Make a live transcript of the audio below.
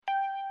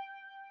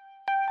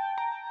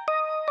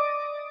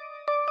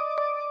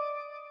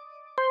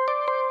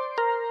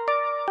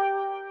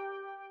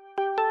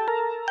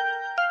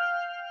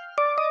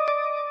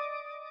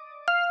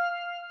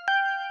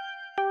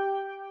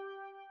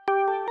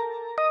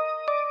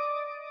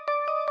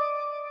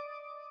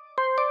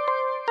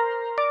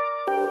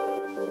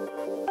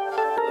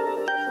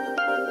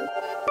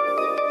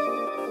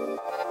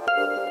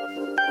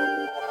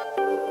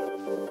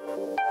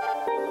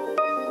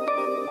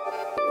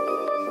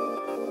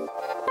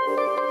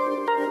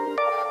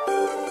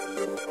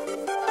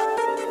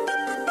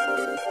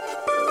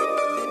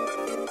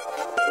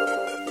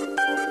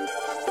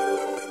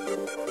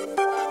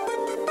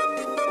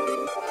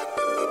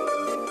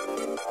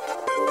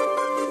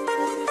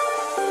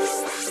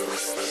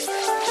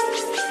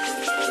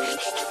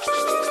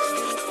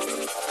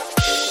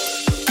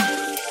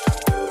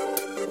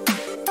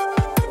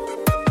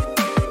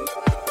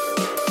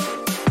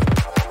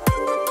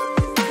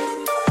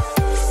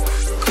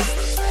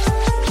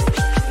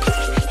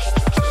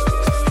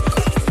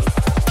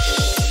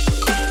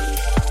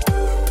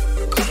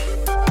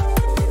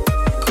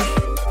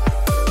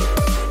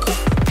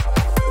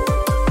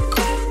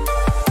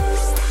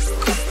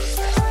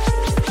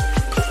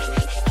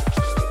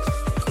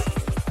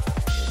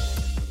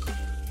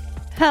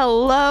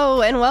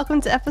Hello, and welcome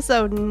to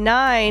episode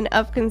 9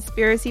 of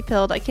Conspiracy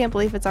Pilled. I can't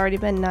believe it's already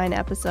been 9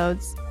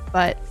 episodes,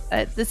 but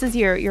this is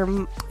your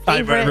favorite...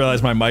 I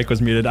realized my mic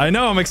was muted. I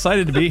know, I'm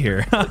excited to be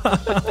here.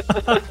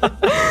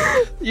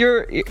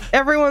 Your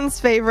everyone's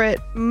favorite,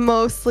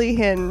 mostly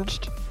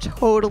hinged,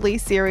 totally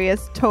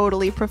serious,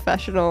 totally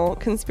professional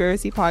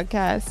conspiracy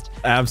podcast.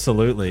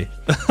 Absolutely.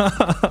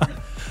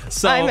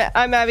 So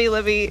I'm Abby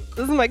Libby.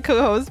 This is my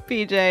co-host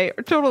PJ.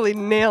 We're totally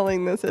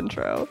nailing this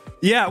intro.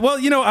 Yeah, well,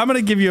 I'm going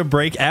to give you a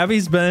break.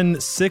 Abby's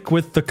been sick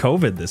with the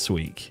COVID this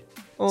week.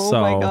 Oh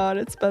my God,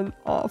 it's been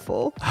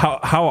awful.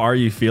 How are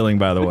you feeling,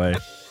 by the way?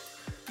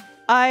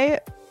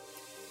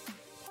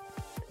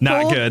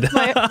 Not good.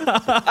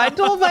 I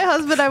told my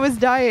husband I was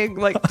dying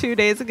like 2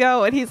 days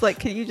ago, and he's like,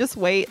 can you just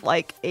wait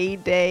like a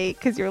day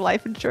because your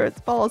life insurance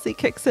policy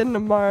kicks in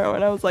tomorrow?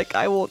 And I was like,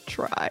 I will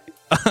try.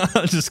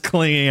 Just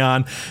clinging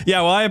on.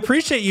 Yeah, well, I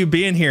appreciate you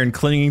being here and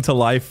clinging to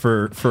life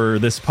for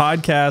this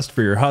podcast,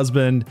 for your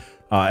husband.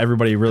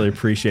 Everybody really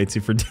appreciates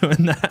you for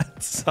doing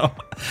that. So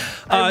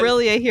I'm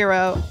really a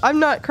hero. I'm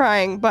not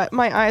crying, but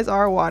my eyes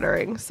are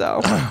watering.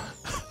 So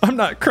I'm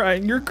not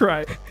crying. You're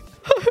crying.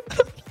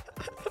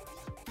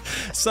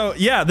 So,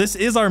 yeah, this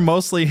is our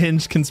mostly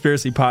hinged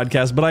conspiracy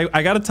podcast, but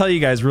I got to tell you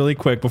guys really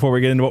quick before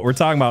we get into what we're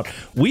talking about,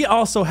 we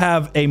also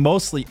have a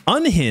mostly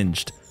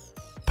unhinged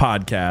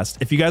podcast.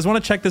 If you guys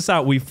want to check this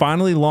out, we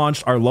finally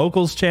launched our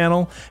Locals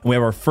channel, and we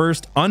have our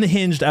first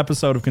unhinged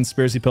episode of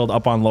Conspiracy Pilled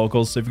up on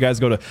Locals. So if you guys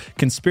go to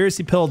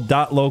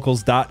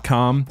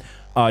conspiracypilled.locals.com,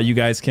 you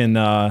guys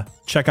can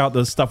check out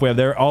the stuff we have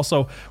there.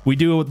 Also, we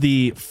do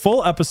the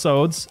full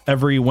episodes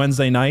every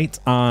Wednesday night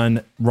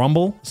on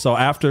Rumble. So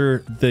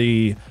after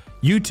the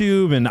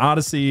YouTube and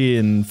Odyssey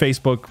and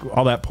Facebook,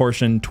 all that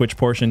portion, Twitch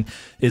portion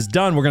is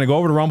done, we're going to go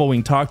over to Rumble. We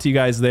can talk to you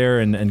guys there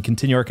and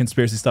continue our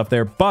conspiracy stuff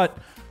there. But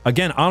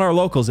again, on our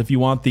Locals, if you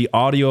want the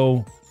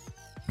audio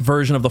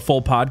version of the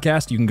full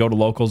podcast, you can go to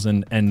Locals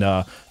and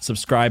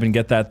subscribe and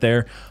get that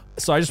there.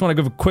 So I just want to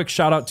give a quick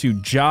shout out to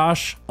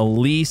Josh,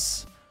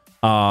 Elise,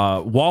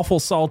 Waffle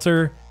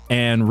Salter,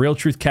 and Real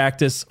Truth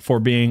Cactus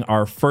for being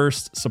our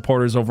first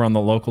supporters over on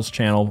the Locals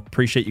channel.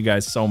 Appreciate you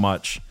guys so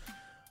much.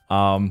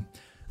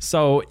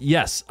 So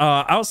yes,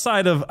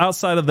 outside of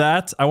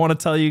that, I want to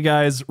tell you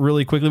guys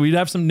really quickly, we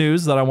have some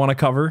news that I want to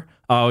cover.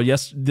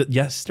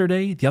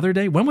 Yesterday, the other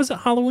day, when was it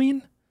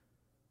Halloween?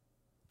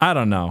 I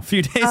don't know. A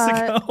few days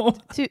ago.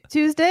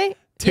 Tuesday?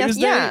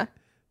 Tuesday? Yeah.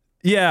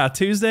 Yeah,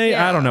 Tuesday.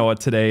 Yeah. I don't know what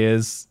today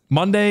is.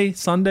 Monday,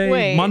 Sunday.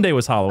 Wait, Monday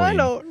was Halloween. I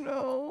don't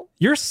know.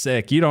 You're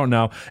sick. You don't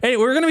know. Hey,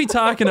 we're going to be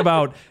talking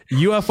about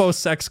UFO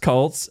sex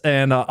cults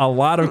and a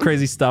lot of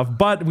crazy stuff,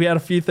 but we had a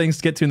few things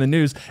to get to in the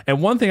news.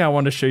 And one thing I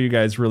wanted to show you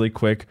guys really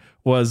quick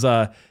was,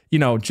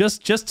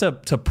 just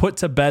to put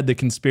to bed the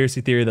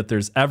conspiracy theory that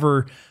there's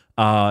ever,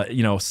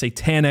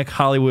 satanic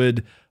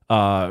Hollywood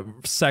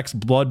sex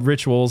blood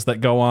rituals that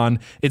go on.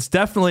 It's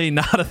definitely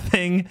not a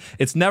thing.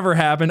 It's never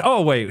happened.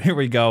 Oh wait, here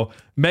we go.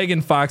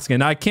 Megan Fox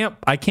again. I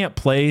can't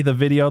play the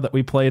video that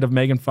we played of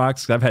Megan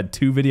Fox because I've had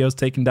 2 videos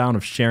taken down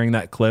of sharing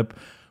that clip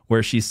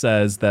where she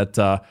says that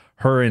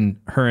her and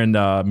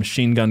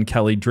Machine Gun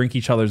Kelly drink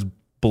each other's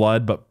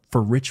blood, but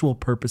for ritual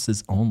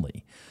purposes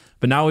only.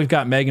 But now we've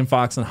got Megan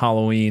Fox on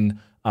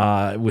Halloween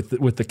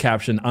with the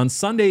caption, "On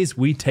Sundays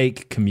we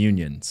take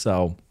communion."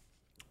 So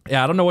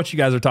yeah, I don't know what you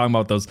guys are talking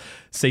about, those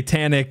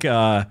satanic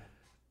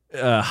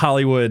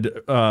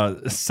Hollywood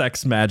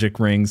sex magic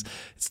rings.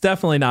 It's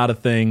definitely not a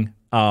thing.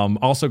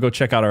 Also, go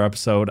check out our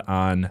episode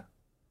on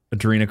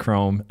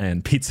adrenochrome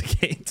and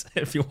Pizzagate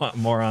if you want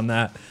more on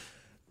that.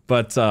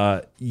 But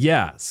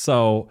yeah,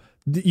 so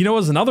it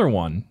was another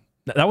one.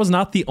 That was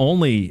not the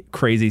only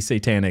crazy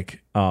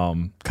satanic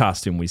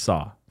costume we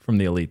saw from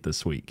the Elite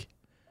this week.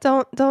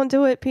 Don't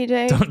do it,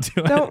 PJ. Don't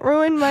do it. Don't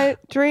ruin my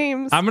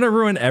dreams. I'm going to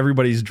ruin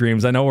everybody's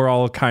dreams. I know we're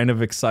all kind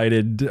of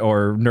excited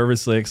or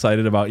nervously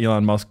excited about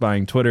Elon Musk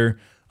buying Twitter,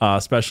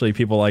 especially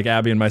people like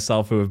Abby and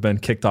myself who have been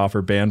kicked off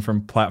or banned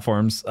from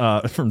platforms,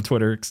 from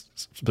Twitter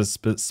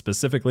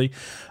specifically.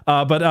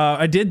 But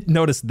I did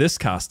notice this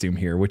costume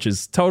here, which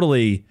is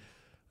totally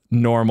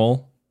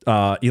normal.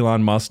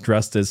 Elon Musk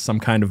dressed as some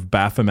kind of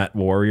Baphomet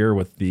warrior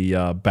with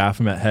the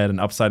Baphomet head and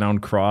upside down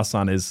cross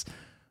on his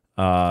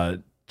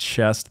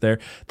chest there.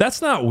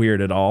 That's not weird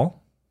at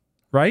all,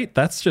 right?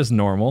 That's just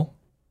normal.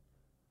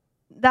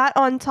 That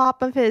on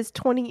top of his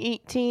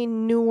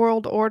 2018 New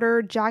World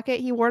Order jacket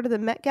he wore to the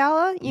Met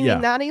Gala? You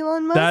mean that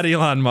Elon Musk? That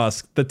Elon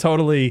Musk. The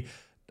totally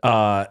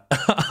on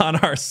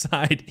our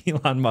side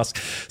Elon Musk.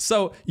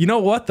 So you know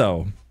what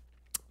though?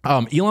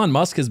 Elon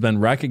Musk has been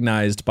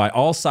recognized by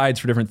all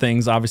sides for different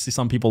things. Obviously,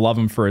 some people love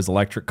him for his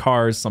electric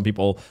cars. Some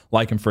people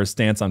like him for his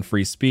stance on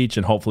free speech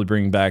and hopefully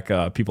bringing back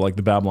people like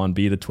the Babylon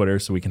Bee to Twitter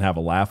so we can have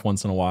a laugh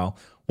once in a while.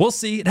 We'll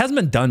see. It hasn't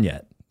been done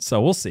yet,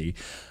 so we'll see.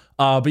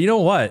 But you know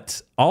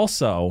what?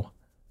 Also,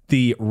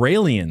 the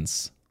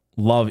Raelians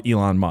love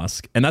Elon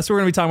Musk. And that's what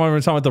we're going to be talking about. We're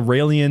going to talk about the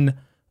Raelian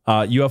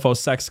UFO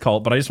sex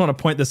cult. But I just want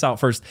to point this out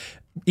first.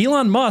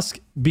 Elon Musk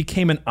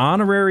became an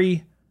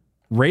honorary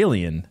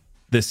Raelian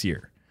this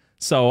year.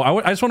 So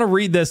I just want to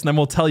read this, and then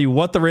we'll tell you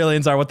what the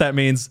Raelians are, what that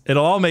means.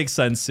 It'll all make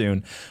sense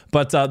soon.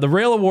 But the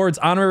Rail Awards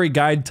honorary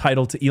guide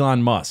title to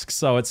Elon Musk.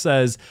 So it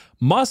says,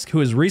 Musk, who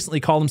has recently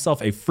called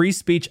himself a free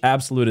speech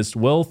absolutist,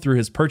 will, through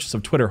his purchase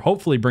of Twitter,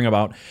 hopefully bring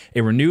about a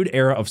renewed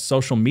era of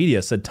social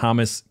media, said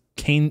Thomas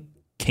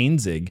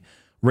Koenig,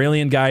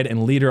 Raelian guide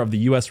and leader of the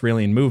U.S.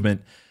 Raelian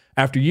movement.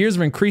 After years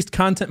of increased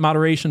content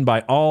moderation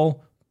by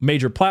all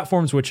major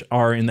platforms, which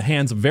are in the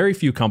hands of very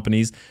few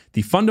companies,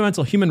 the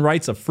fundamental human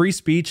rights of free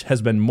speech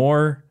has been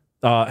more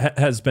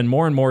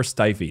and more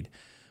stifled.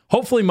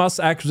 Hopefully, Musk's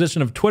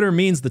acquisition of Twitter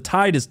means the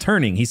tide is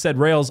turning. He said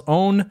Rail's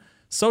own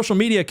social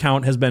media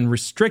account has been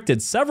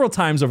restricted several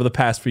times over the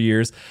past few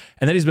years,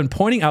 and that he's been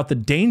pointing out the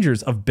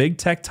dangers of big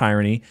tech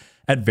tyranny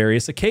at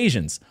various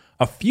occasions.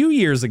 A few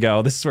years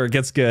ago, this is where it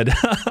gets good.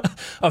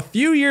 A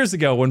few years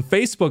ago, when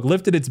Facebook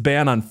lifted its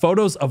ban on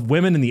photos of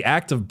women in the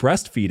act of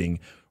breastfeeding,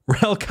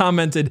 Rail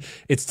commented,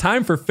 "It's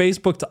time for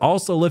Facebook to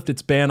also lift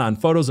its ban on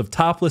photos of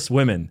topless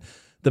women.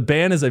 The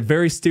ban is a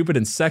very stupid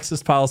and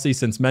sexist policy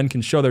since men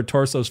can show their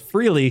torsos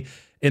freely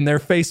in their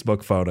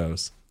Facebook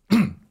photos."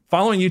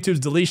 Following YouTube's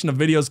deletion of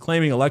videos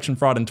claiming election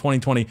fraud in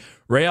 2020,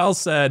 Rael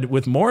said,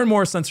 "With more and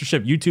more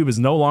censorship, YouTube is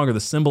no longer the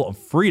symbol of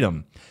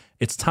freedom.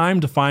 It's time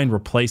to find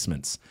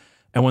replacements."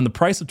 And when the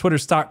price of Twitter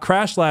stock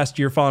crashed last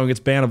year following its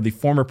ban of the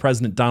former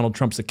President Donald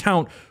Trump's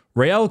account,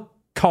 Rael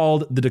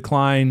called the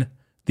decline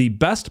the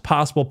best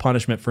possible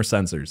punishment for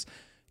censors.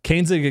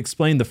 Koenig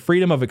explained the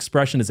freedom of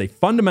expression is a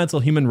fundamental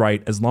human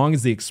right as long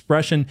as the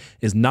expression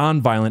is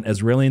nonviolent,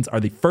 as Raelians are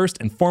the first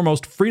and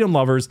foremost freedom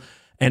lovers.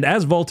 And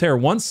as Voltaire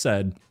once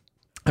said,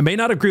 "I may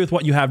not agree with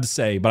what you have to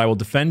say, but I will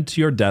defend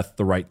to your death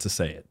the right to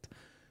say it."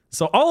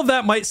 So all of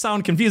that might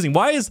sound confusing.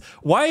 Why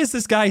is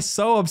this guy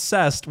so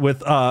obsessed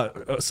with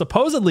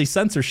supposedly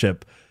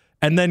censorship,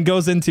 and then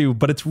goes into,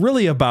 but it's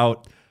really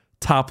about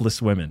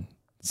topless women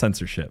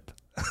censorship?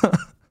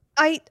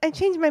 I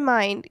changed my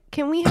mind.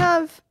 Can we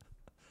have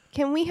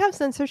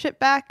censorship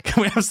back?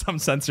 Can we have some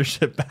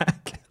censorship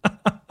back?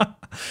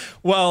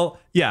 Well,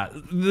 yeah,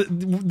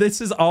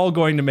 this is all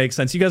going to make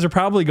sense. You guys are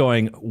probably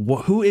going,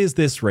 who is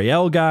this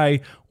Rael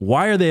guy?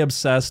 Why are they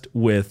obsessed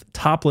with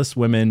topless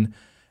women?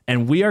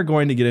 And we are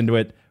going to get into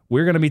it.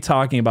 We're going to be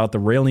talking about the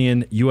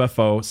Raelian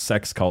UFO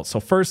Sex Cult. So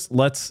first,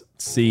 let's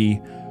see,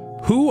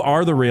 who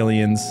are the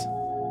Raelians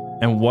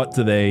and what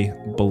do they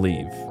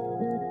believe?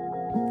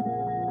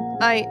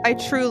 I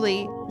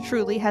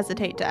truly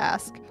hesitate to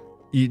ask.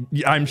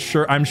 I'm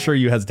sure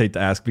you hesitate to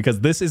ask, because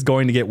this is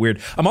going to get weird.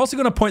 I'm also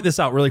going to point this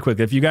out really quick.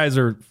 If you guys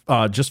are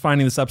just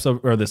finding this episode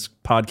or this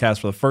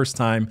podcast for the first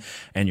time,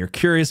 and you're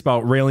curious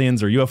about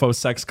Raelians or UFO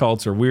sex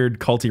cults or weird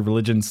culty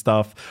religion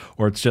stuff,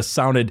 or it's just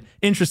sounded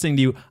interesting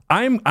to you,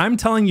 I'm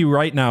telling you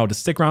right now to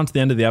stick around to the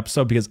end of the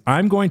episode, because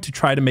I'm going to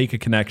try to make a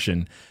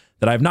connection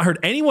that I've not heard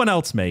anyone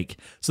else make.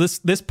 So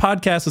this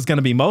podcast is going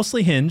to be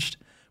mostly hinged.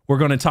 We're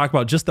going to talk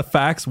about just the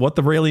facts, what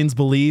the Raelians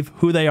believe,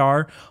 who they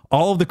are,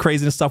 all of the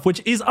craziness stuff, which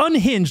is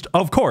unhinged,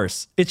 of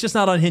course. It's just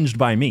not unhinged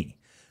by me.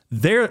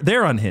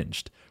 They're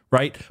unhinged,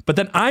 right? But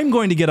then I'm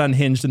going to get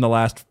unhinged in the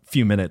last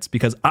few minutes,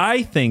 because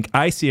I think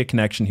I see a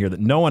connection here that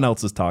no one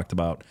else has talked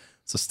about.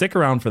 So stick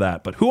around for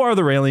that. But who are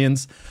the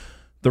Raelians?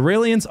 The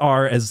Raelians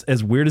are,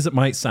 as weird as it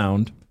might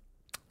sound,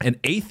 an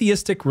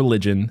atheistic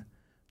religion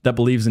that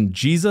believes in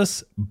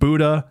Jesus,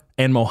 Buddha,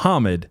 and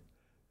Mohammed,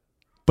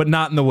 but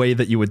not in the way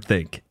that you would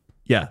think.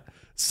 Yeah.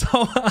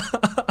 So,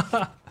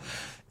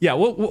 yeah,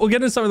 we'll get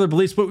into some of their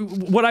beliefs. But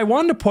what I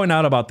wanted to point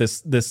out about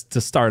this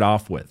to start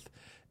off with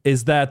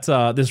is that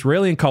this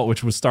Raelian cult,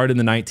 which was started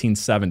in the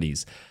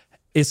 1970s,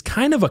 is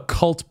kind of a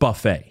cult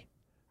buffet,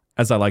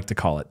 as I like to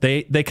call it.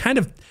 They kind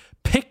of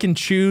pick and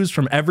choose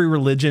from every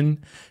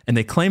religion, and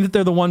they claim that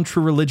they're the one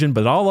true religion,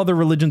 but all other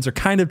religions are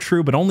kind of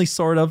true, but only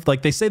sort of.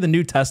 Like they say the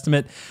New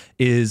Testament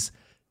is,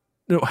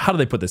 how do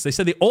they put this? They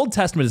say the Old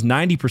Testament is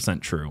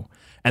 90% true,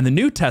 and the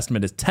New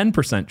Testament is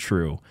 10%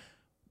 true,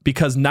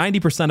 because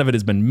 90% of it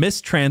has been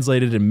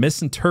mistranslated and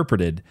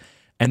misinterpreted,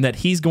 and that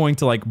he's going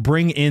to like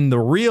bring in the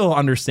real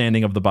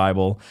understanding of the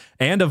Bible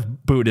and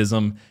of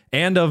Buddhism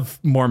and of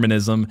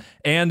Mormonism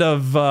and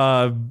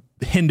of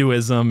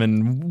Hinduism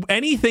and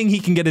anything he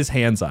can get his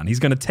hands on. He's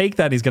going to take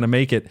that. He's going to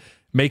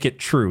make it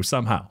true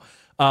somehow.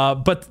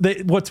 But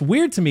what's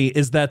weird to me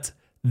is that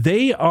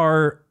they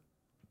are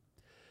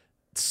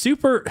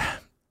super.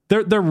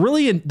 They're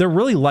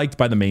really liked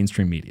by the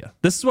mainstream media.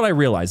 This is what I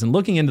realized. And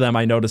looking into them,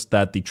 I noticed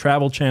that the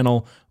Travel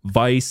Channel,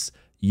 Vice,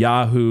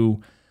 Yahoo.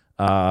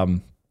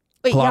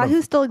 Wait,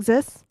 Yahoo still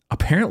exists?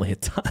 Apparently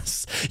it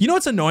does. You know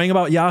what's annoying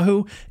about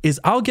Yahoo is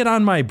I'll get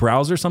on my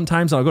browser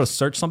sometimes and I'll go to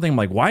search something. I'm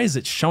like, why is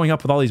it showing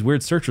up with all these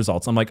weird search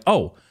results? I'm like,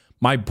 oh,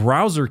 my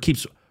browser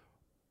keeps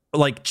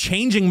like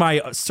changing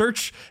my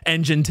search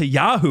engine to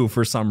Yahoo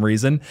for some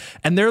reason.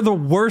 And they're the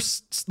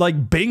worst.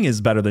 Like Bing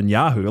is better than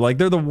Yahoo. Like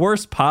they're the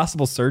worst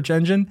possible search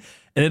engine,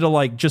 and it'll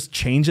like just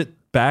change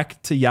it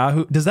back to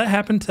Yahoo. Does that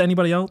happen to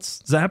anybody else?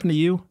 Does that happen to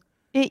you?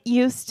 It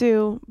used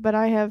to, but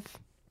I have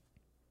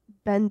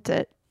bent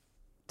it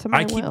to my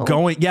I keep will.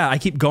 going. Yeah, I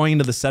keep going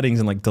into the settings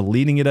and like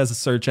deleting it as a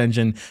search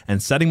engine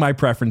and setting my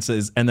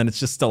preferences. And then it's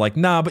just still like,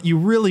 nah, but you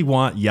really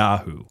want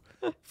Yahoo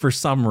for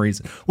some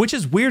reason, which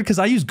is weird because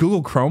I use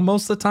Google Chrome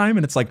most of the time.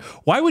 And it's like,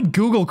 why would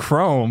Google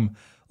Chrome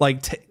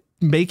like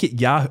make it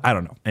Yahoo? I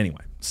don't know.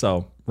 Anyway,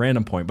 so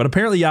random point. But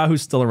apparently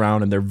Yahoo's still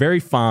around and they're very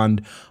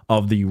fond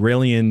of the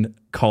Raelian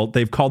cult.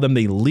 They've called them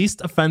the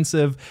least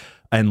offensive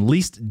and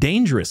least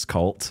dangerous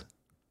cult.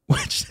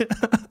 Which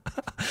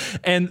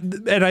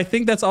and I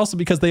think that's also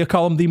because they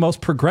call them the most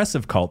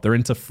progressive cult. They're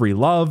into free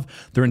love.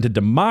 They're into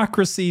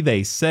democracy,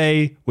 they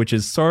say, which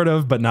is sort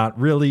of, but not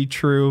really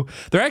true.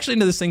 They're actually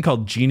into this thing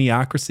called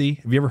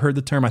geniocracy. Have you ever heard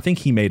the term? I think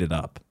he made it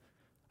up.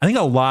 I think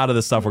a lot of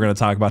the stuff we're going to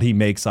talk about, he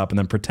makes up and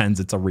then pretends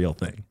it's a real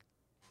thing.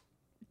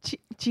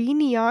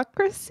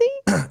 Geniocracy?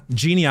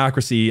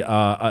 Geniocracy,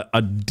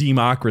 a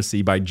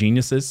democracy by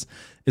geniuses,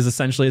 is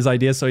essentially his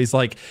idea. So he's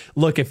like,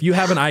 look, if you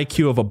have an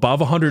IQ of above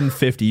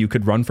 150, you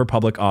could run for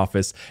public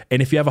office. And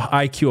if you have an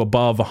IQ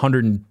above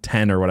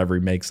 110 or whatever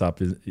he makes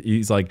up,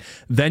 he's like,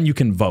 then you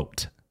can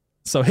vote.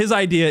 So his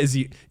idea is,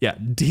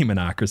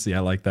 demonocracy. I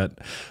like that.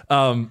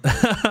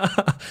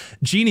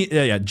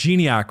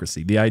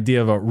 Geniocracy, the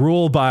idea of a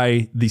rule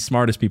by the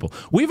smartest people.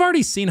 We've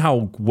already seen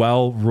how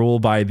well rule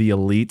by the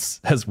elites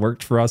has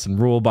worked for us and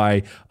rule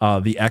by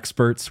the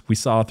experts. We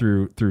saw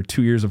through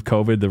 2 years of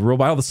COVID, the rule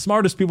by all the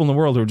smartest people in the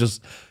world who are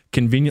just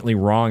conveniently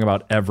wrong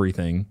about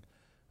everything.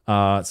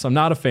 So I'm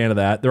not a fan of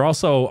that. They're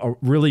also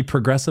really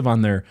progressive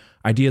on their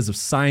ideas of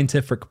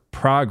scientific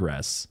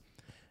progress.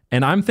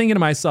 And I'm thinking to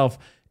myself,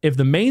 if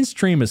the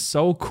mainstream is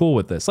so cool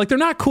with this, like they're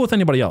not cool with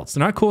anybody else.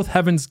 They're not cool with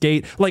Heaven's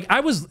Gate. Like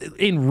I was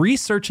in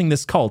researching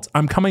this cult,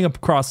 I'm coming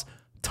across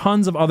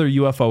tons of other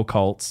UFO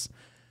cults,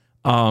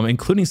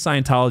 including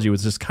Scientology,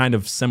 was just kind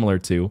of similar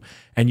to.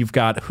 And you've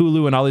got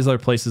Hulu and all these other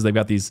places. They've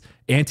got these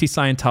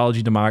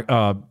anti-Scientology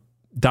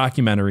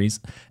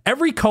documentaries.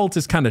 Every cult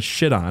is kind of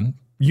shit on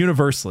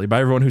universally by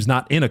everyone who's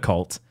not in a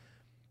cult,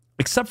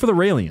 except for the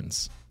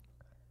Raelians.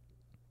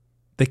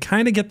 They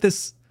kind of get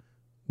this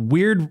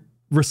weird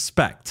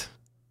respect.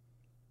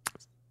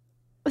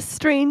 A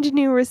strange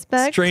new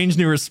respect. Strange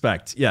new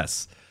respect,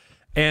 yes.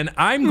 And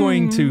I'm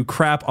going to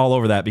crap all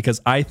over that because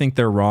I think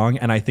they're wrong,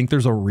 and I think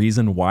there's a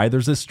reason why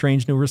there's this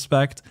strange new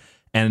respect,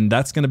 and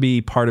that's going to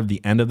be part of the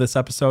end of this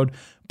episode.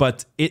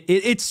 But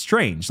it's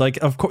strange. Like,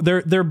 of course,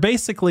 they're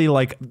basically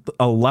like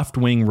a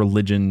left-wing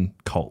religion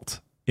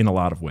cult in a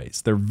lot of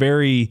ways. They're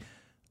very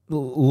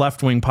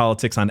left-wing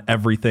politics on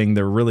everything.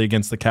 They're really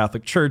against the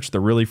Catholic Church.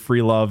 They're really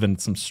free love in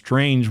some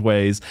strange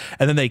ways,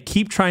 and then they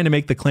keep trying to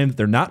make the claim that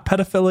they're not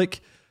pedophilic.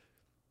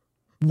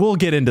 We'll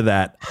get into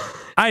that.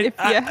 If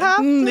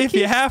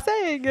you have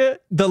saying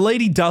it. The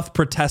lady doth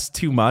protest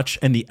too much,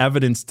 and the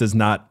evidence does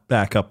not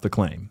back up the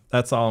claim.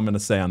 That's all I'm going to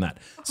say on that.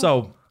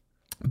 So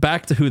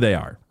back to who they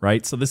are,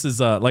 right? So this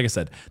is, like I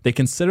said, they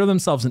consider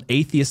themselves an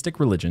atheistic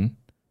religion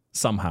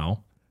somehow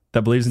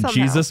that believes in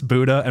Jesus,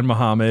 Buddha, and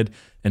Muhammad,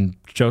 and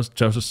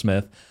Joseph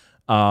Smith.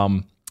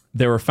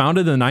 They were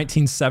founded in the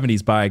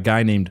 1970s by a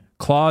guy named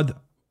Claude.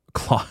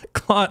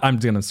 I'm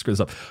going to screw this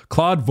up.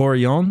 Claude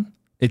Vorilhon.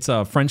 It's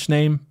a French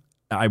name.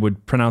 I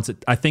would pronounce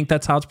it. I think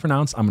that's how it's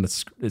pronounced.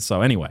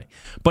 So anyway,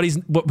 but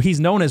he's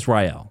known as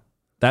Rael.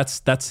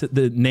 That's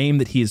the name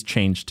that he has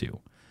changed to.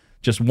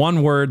 Just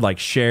one word like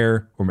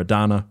Cher or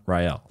Madonna,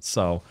 Rael.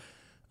 So,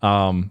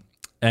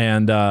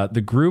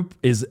 the group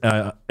is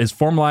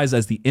formalized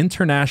as the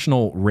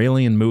International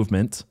Raelian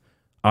Movement,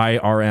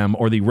 IRM,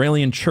 or the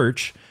Raelian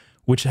Church,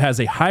 which has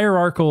a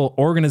hierarchical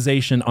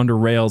organization under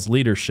Rael's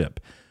leadership.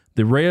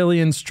 The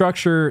Raelian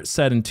structure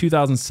said in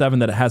 2007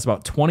 that it has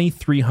about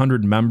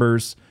 2,300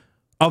 members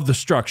of the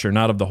structure,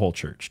 not of the whole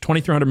church.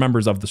 2,300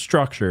 members of the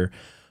structure,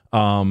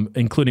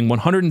 including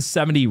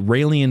 170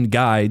 Raelian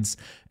guides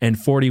and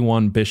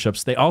 41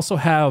 bishops. They also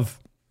have,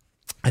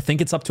 I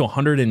think it's up to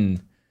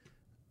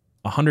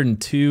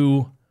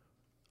 102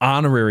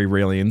 honorary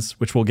Raelians,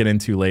 which we'll get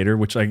into later,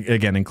 which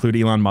again include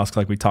Elon Musk,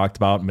 like we talked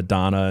about,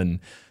 Madonna and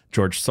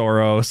George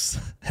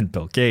Soros and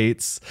Bill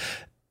Gates.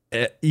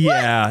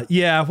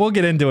 Yeah, we'll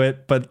get into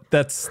it, but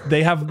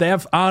they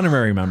have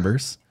honorary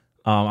members.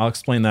 I'll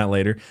explain that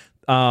later.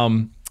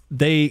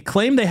 They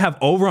claim they have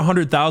over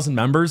 100,000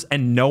 members,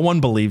 and no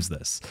one believes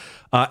this.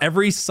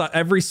 Every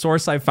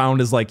source I found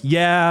is like,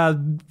 yeah,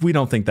 we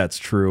don't think that's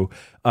true.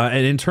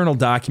 An internal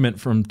document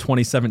from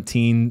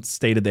 2017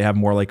 stated they have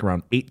more like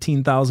around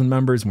 18,000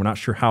 members. And we're not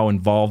sure how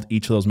involved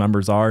each of those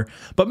members are,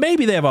 but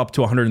maybe they have up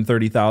to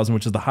 130,000,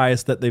 which is the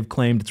highest that they've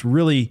claimed. It's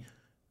really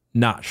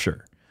not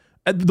sure.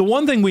 The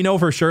one thing we know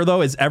for sure,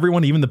 though, is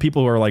everyone, even the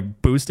people who are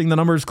like boosting the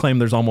numbers, claim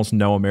there's almost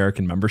no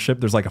American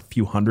membership. There's like a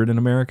few hundred in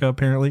America,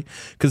 apparently,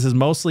 because it's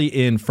mostly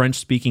in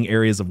French-speaking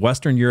areas of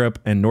Western Europe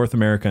and North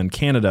America and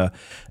Canada,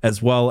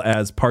 as well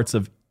as parts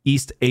of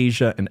East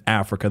Asia and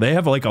Africa. They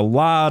have like a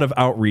lot of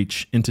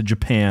outreach into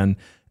Japan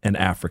and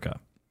Africa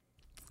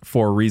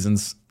for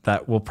reasons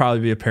that will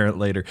probably be apparent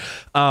later.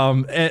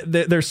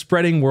 They're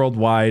spreading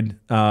worldwide.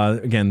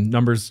 Again,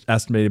 numbers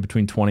estimated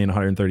between 20 and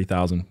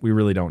 130,000. We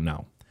really don't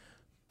know.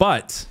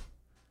 But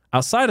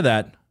outside of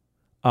that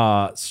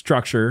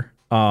structure,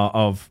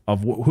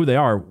 who they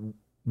are.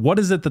 What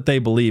is it that they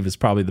believe is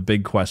probably the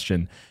big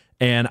question.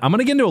 And I'm going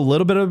to get into a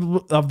little bit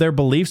of their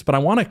beliefs, but I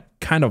want to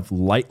kind of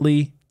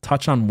lightly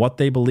touch on what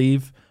they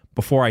believe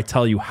before I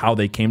tell you how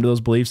they came to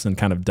those beliefs and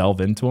kind of delve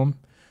into them.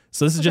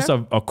 So this is just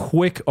a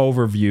quick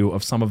overview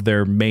of some of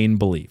their main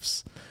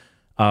beliefs,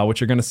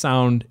 which are going to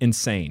sound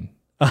insane.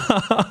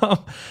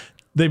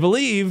 They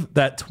believe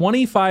that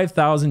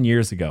 25,000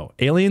 years ago,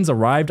 aliens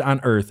arrived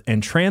on Earth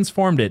and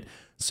transformed it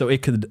so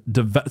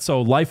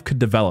life could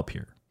develop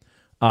here.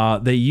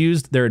 They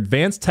used their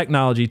advanced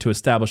technology to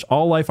establish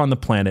all life on the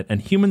planet,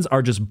 and humans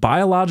are just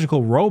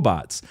biological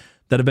robots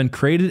that have been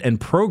created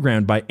and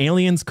programmed by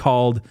aliens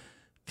called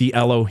the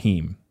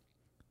Elohim.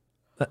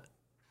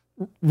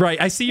 Right,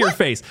 I see your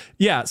face.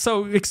 Yeah,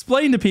 so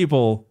explain to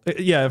people,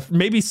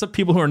 maybe some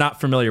people who are not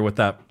familiar with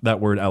that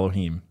word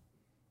Elohim.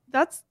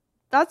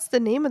 That's the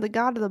name of the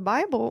God of the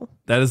Bible.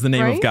 That is the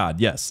name of God,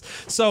 yes.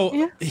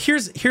 So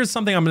here's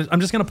something I'm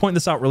just going to point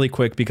this out really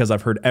quick because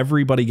I've heard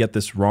everybody get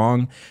this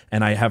wrong,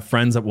 and I have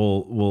friends that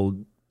will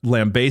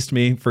lambaste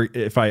me for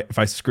if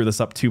I screw this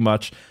up too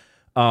much.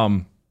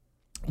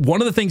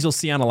 One of the things you'll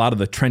see on a lot of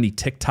the trendy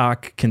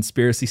TikTok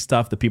conspiracy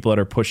stuff, the people that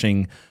are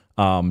pushing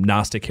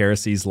Gnostic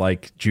heresies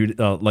like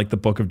the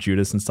Book of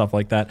Judas and stuff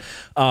like that,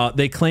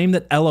 they claim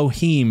that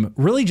Elohim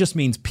really just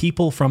means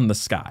people from the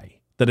sky.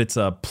 That it's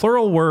a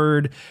plural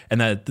word and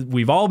that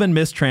we've all been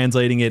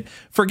mistranslating it.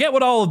 Forget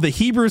what all of the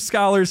Hebrew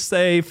scholars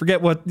say.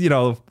 Forget what,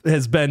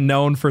 has been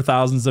known for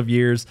thousands of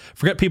years.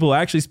 Forget people who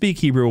actually speak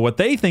Hebrew. What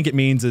they think it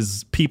means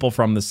is people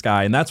from the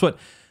sky. And that's what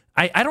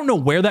I don't know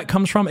where that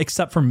comes from,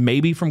 except for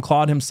maybe from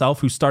Claude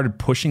himself, who started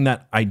pushing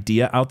that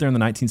idea out there in the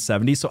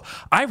 1970s. So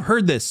I've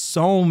heard this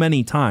so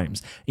many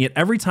times. Yet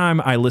every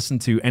time I listen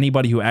to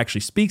anybody who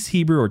actually speaks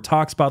Hebrew or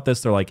talks about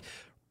this, they're like,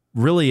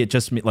 really, it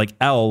just means like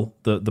El,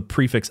 the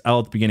prefix El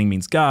at the beginning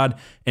means God.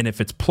 And if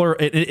it's plural,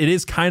 it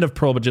is kind of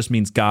plural, but just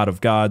means God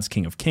of gods,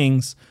 King of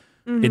kings.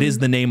 Mm-hmm. It is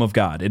the name of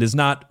God. It is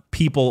not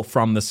people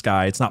from the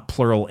sky. It's not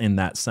plural in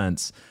that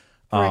sense.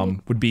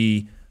 Would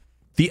be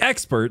the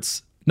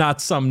experts, not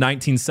some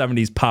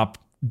 1970s pop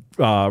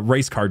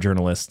race car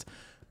journalist.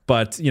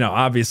 But,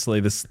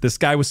 obviously this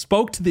guy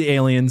spoke to the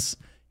aliens.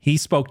 He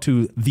spoke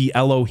to the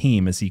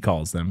Elohim, as he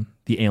calls them,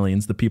 the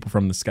aliens, the people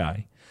from the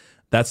sky.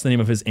 That's the name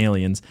of his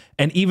aliens.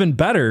 And even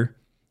better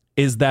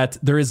is that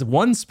there is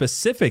one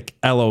specific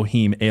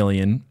Elohim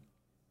alien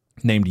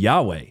named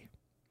Yahweh.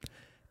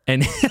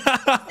 And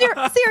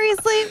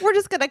seriously, we're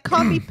just going to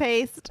copy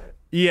paste.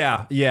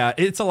 Yeah.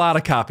 It's a lot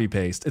of copy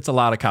paste.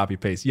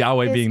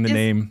 Yahweh being the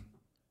name.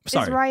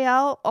 Sorry. Is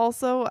Rael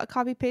also a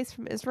copy paste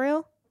from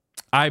Israel?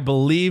 I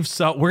believe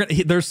so.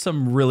 There's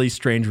some really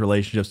strange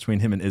relationships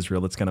between him and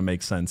Israel that's going to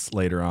make sense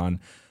later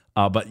on.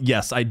 But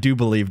yes, I do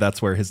believe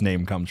that's where his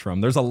name comes from.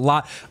 There's a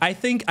lot. I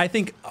think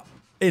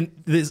in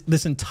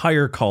this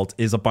entire cult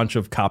is a bunch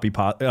of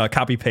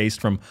copy paste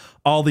from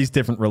all these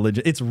different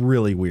religions. It's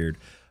really weird.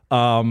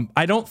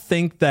 I don't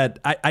think that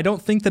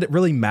it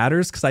really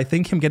matters because I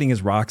think him getting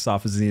his rocks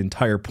off is the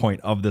entire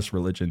point of this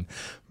religion.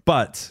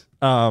 But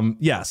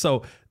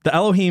so the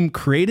Elohim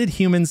created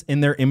humans in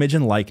their image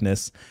and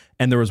likeness,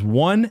 and there was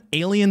one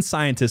alien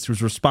scientist who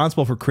was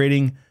responsible for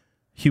creating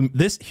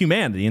this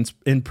humanity,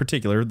 in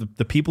particular,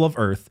 the people of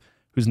Earth,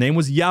 whose name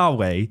was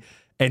Yahweh,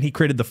 and he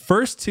created the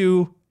first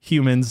two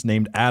humans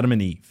named Adam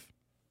and Eve.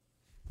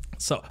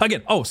 So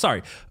again,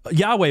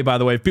 Yahweh, by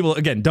the way, if people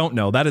again don't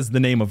know, that is the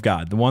name of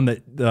God. The one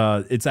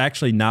that it's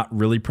actually not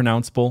really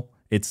pronounceable.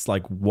 It's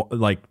like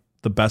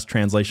the best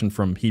translation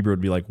from Hebrew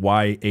would be like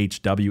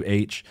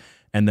YHWH,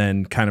 and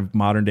then kind of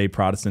modern day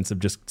Protestants have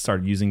just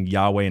started using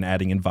Yahweh and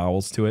adding in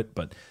vowels to it,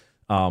 but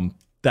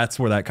that's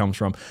where that comes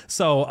from.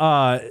 So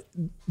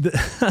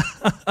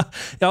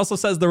it also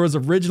says there was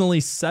originally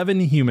 7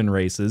 human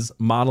races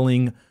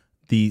modeling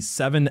the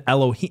 7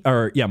 Elohim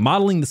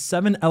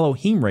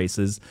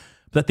races,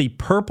 that the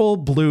purple,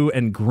 blue,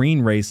 and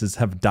green races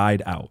have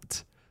died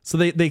out. So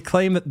they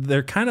claim that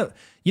they're kind of,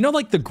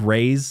 like the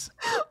grays,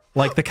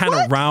 like the kind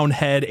of round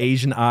head,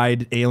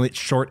 Asian-eyed alien,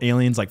 short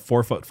aliens, like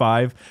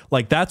 4'5".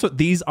 Like that's what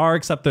these are,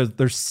 except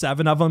there's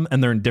 7 of them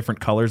and they're in different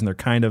colors and they're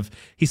kind of,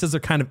 he says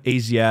they're kind of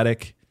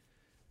Asiatic.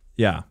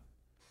 Yeah.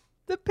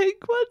 The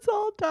pink ones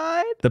all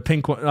died? The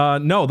pink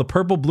one, no, the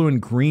purple, blue,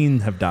 and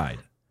green have died.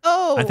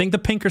 Oh. I think the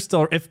pink are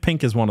still, if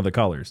pink is one of the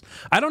colors.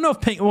 I don't know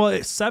if pink,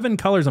 it's 7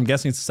 colors. I'm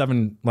guessing it's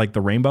 7 like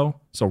the rainbow.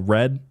 So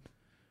red,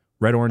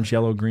 orange,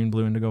 yellow, green,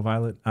 blue, indigo,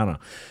 violet. I don't know.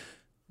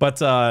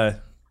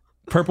 But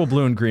purple,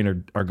 blue, and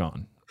green are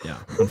gone. Yeah,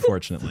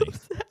 unfortunately.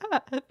 So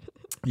sad.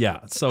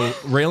 Yeah, so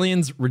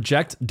Raelians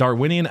reject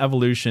Darwinian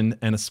evolution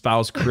and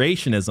espouse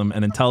creationism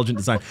and intelligent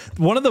design.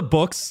 One of the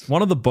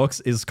books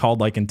is called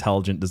like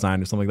Intelligent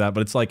Design or something like that, but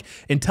it's like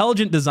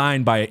intelligent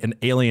design by an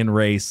alien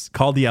race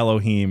called the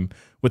Elohim,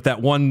 with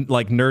that one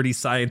like nerdy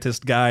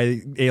scientist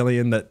guy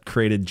alien that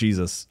created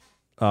Jesus.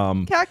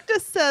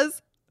 Cactus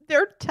says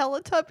they're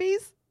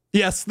Teletubbies.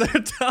 Yes, they're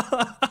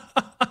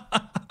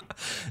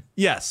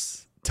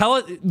yes.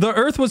 The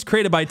Earth was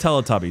created by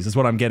Teletubbies is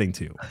what I'm getting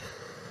to.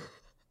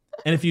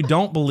 And if you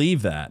don't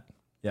believe that,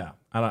 yeah,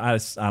 I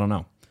don't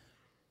know.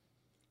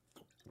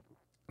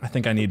 I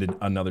think I needed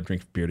another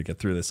drink of beer to get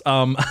through this.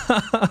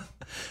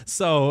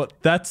 So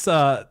that's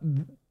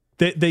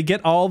they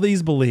get all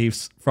these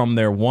beliefs from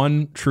their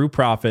one true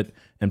prophet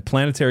and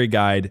planetary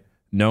guide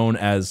known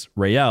as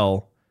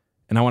Rael,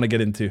 and I want to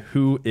get into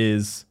who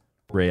is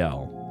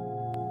Rael.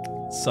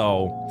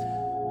 So,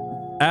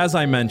 as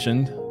I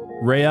mentioned,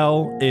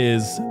 Rael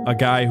is a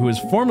guy who is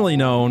formerly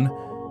known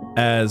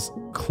as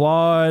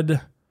Claude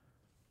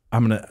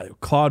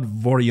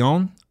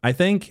Vorion, I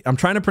think. I'm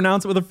trying to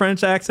pronounce it with a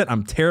French accent.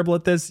 I'm terrible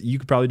at this. You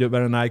could probably do it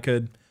better than I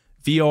could.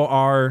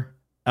 Vorlihon.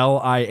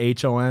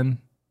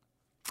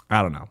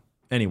 I don't know.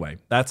 Anyway,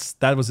 that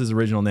was his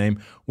original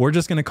name. We're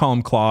just going to call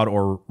him Claude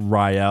or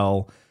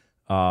Rael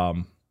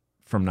from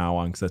now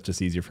on, because that's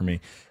just easier for me.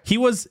 He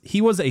was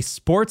a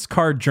sports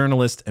car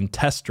journalist and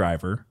test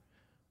driver.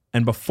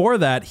 And before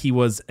that, he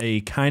was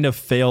a kind of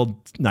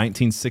failed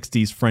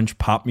 1960s French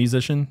pop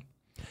musician.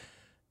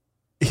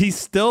 He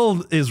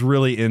still is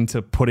really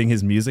into putting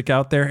his music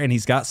out there, and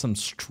he's got some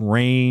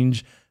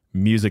strange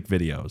music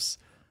videos.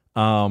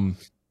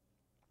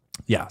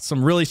 Yeah,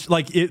 some really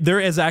there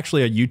is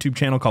actually a YouTube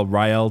channel called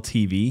Rael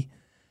TV,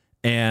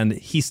 and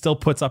he still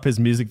puts up his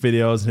music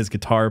videos and his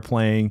guitar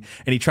playing,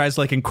 and he tries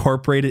to like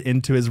incorporate it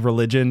into his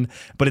religion,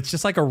 but it's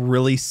just like a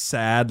really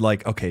sad,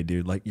 like, okay,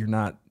 dude, like you're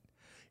not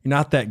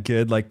that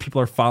good. Like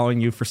people are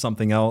following you for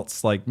something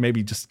else. Like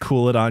maybe just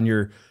cool it on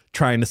your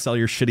trying to sell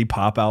your shitty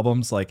pop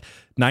albums. Like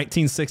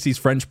 1960s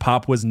French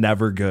pop was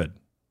never good.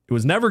 It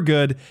was never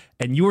good,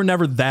 and you were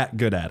never that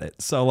good at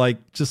it. So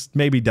like just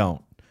maybe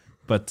don't.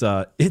 But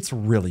it's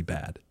really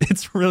bad.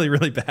 It's really,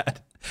 really bad.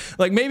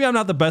 Like maybe I'm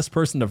not the best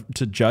person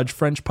to judge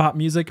French pop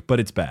music, but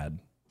it's bad.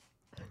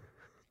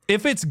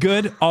 If it's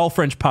good, all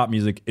French pop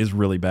music is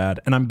really bad.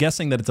 And I'm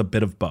guessing that it's a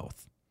bit of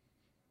both.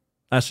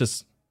 That's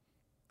just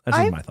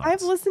my thoughts.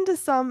 I've listened to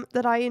some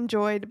that I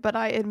enjoyed, but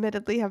I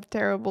admittedly have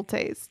terrible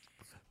taste.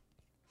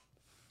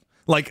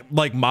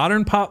 Like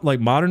modern pop, like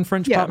modern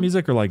French pop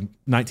music, or like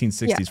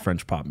 1960s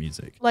French pop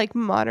music? Like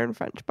modern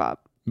French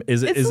pop.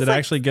 Is it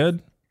actually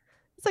good?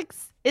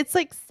 It's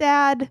like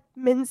sad,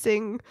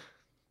 mincing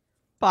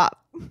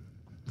pop.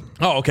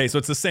 Oh, okay. So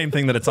it's the same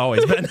thing that it's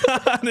always been.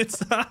 I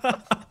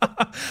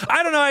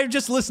don't know. I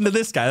just listened to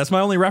this guy. That's my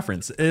only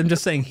reference. I'm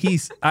just saying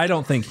I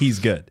don't think he's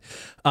good.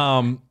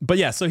 But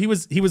yeah, so he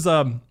was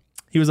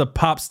a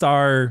pop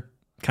star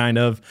kind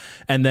of,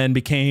 and then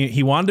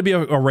he wanted to be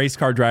a race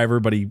car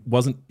driver, but he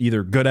wasn't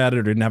either good at it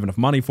or didn't have enough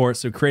money for it.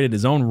 So he created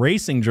his own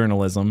racing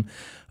journal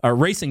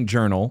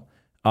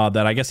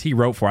that I guess he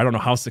wrote for. I don't know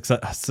how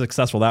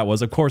successful that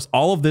was. Of course,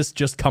 all of this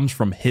just comes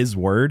from his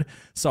word.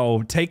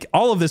 So take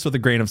all of this with a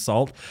grain of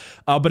salt.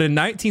 But in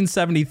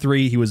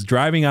 1973, he was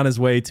driving on his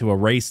way to a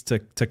race to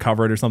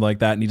cover it or something like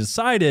that. And he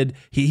decided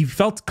he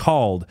felt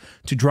called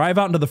to drive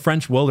out into the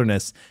French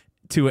wilderness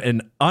to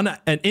an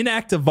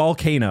inactive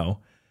volcano.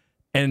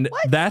 And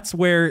that's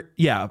where,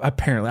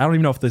 apparently, I don't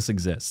even know if this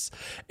exists.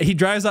 He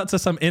drives out to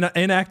some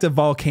inactive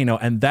volcano,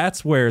 and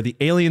that's where the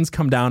aliens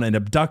come down and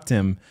abduct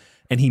him.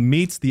 And he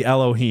meets the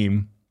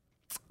Elohim,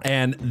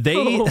 and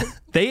they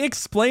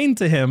explain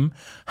to him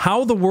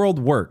how the world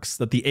works,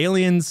 that the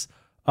aliens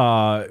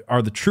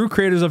are the true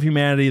creators of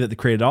humanity, that they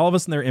created all of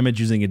us in their image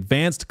using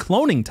advanced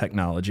cloning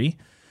technology.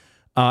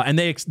 And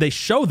they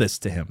show this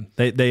to him.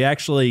 They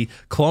actually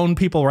clone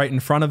people right in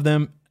front of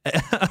them.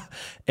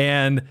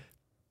 And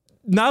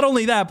not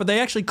only that, but they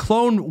actually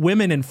clone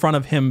women in front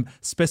of him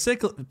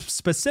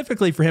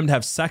specifically for him to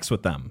have sex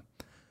with them.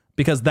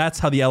 Because that's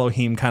how the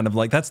Elohim kind of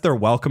that's their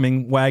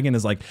welcoming wagon,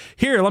 is like,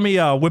 here, let me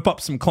whip up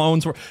some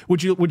clones.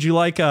 Would you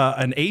like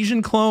an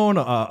Asian clone,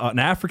 an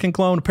African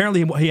clone?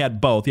 Apparently he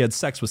had both. He had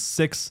sex with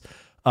 6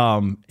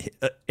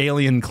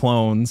 alien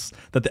clones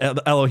that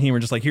the Elohim were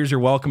just like, here's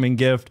your welcoming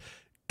gift.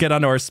 Get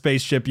onto our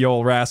spaceship, you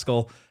old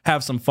rascal.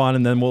 Have some fun,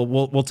 and then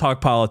we'll talk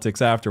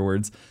politics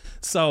afterwards.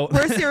 So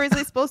we're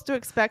seriously supposed to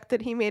expect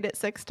that he made it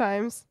 6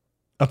 times.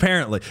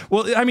 Apparently.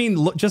 Well, I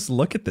mean, just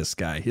look at this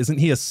guy. Isn't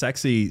he a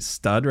sexy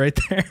stud right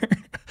there?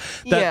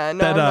 I'm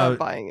not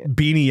buying it.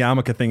 Beanie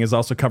yarmulke thing is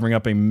also covering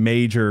up a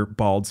major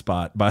bald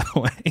spot, by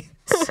the way.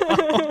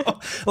 So,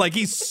 like,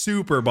 he's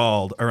super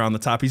bald around the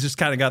top. He's just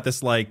kind of got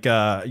this, I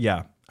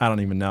don't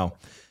even know.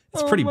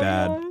 It's pretty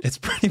bad. Gosh. It's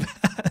pretty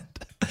bad.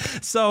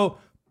 So,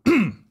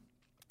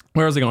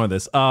 where was I going with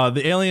this?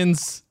 The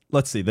aliens,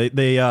 let's see.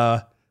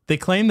 They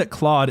claim that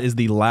Claude is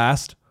the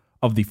last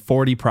of the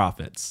 40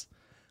 prophets.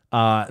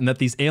 And that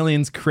these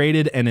aliens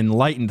created and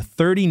enlightened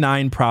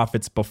 39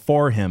 prophets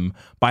before him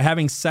by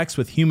having sex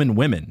with human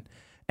women.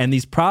 And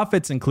these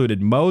prophets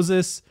included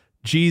Moses,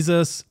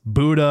 Jesus,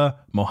 Buddha,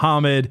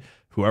 Muhammad,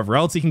 whoever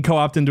else he can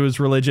co-opt into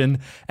his religion.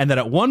 And that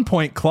at one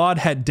point, Claude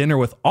had dinner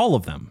with all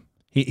of them.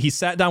 He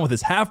sat down with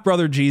his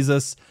half-brother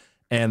Jesus,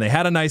 and they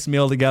had a nice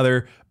meal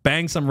together,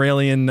 banged some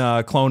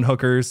Raelian clone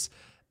hookers.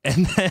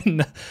 And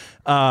then,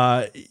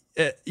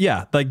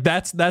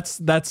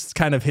 that's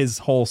kind of his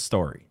whole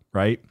story,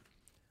 right?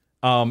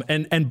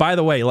 And by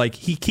the way,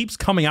 he keeps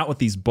coming out with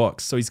these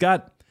books. So he's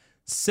got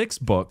 6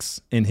 books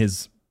in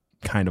his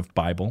kind of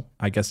Bible,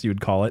 I guess you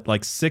would call it,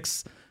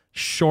 6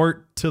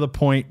 short, to the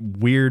point,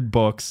 weird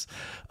books.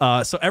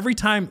 So every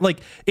time, like,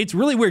 it's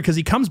really weird because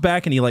he comes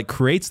back and he like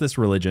creates this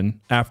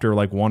religion after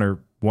like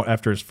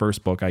after his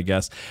first book, I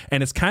guess.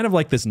 And it's kind of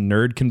like this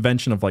nerd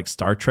convention of like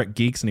Star Trek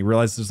geeks. And he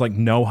realizes there's like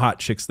no hot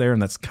chicks there.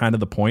 And that's kind of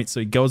the point. So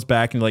he goes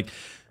back and like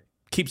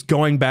keeps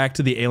going back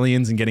to the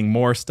aliens and getting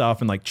more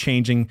stuff and like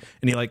changing.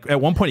 And he like,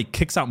 at one point he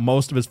kicks out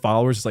most of his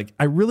followers. He's like,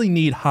 I really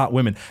need hot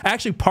women.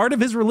 Actually, part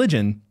of his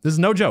religion, this is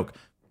no joke,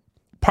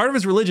 part of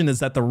his religion is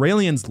that the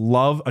Raelians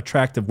love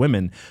attractive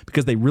women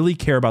because they really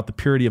care about the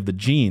purity of the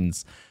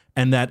genes,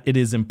 and that it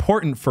is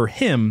important for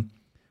him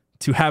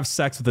to have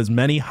sex with as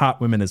many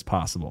hot women as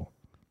possible.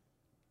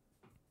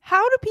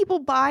 How do people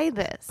buy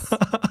this?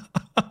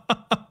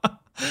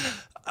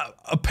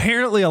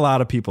 Apparently a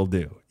lot of people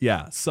do.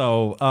 Yeah.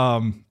 So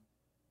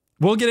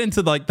we'll get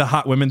into like the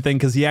hot women thing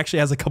because he actually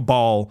has a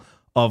cabal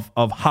of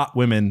hot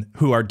women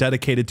who are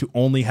dedicated to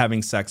only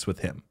having sex with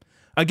him.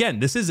 Again,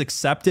 this is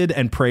accepted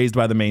and praised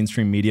by the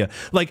mainstream media.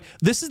 Like,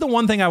 this is the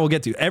one thing I will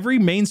get to. Every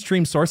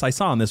mainstream source I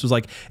saw on this was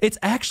like, it's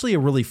actually a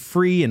really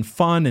free and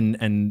fun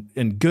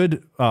and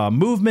good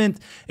movement.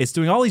 It's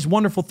doing all these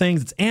wonderful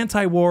things. It's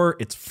anti-war.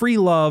 It's free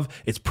love.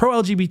 It's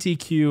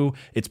pro-LGBTQ.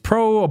 It's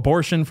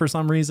pro-abortion for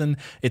some reason.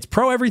 It's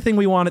pro-everything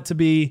we want it to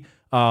be.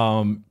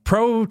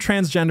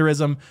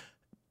 Pro-transgenderism.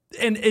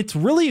 And it's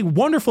really a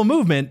wonderful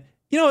movement.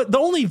 You know, the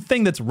only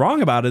thing that's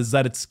wrong about it is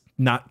that it's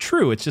not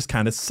true. It's just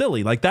kind of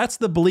silly. Like, that's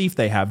the belief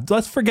they have.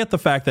 Let's forget the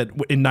fact that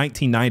in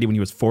 1990, when he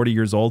was 40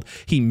 years old,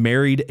 he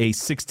married a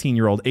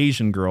 16-year-old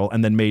Asian girl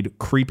and then made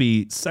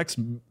creepy sex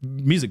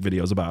music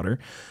videos about her.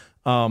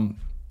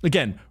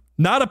 Again,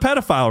 not a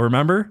pedophile,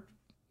 remember?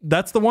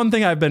 That's the one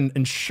thing I've been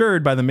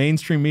assured by the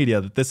mainstream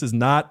media, that this is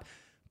not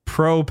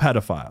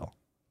pro-pedophile,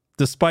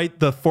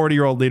 despite the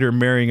 40-year-old leader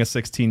marrying a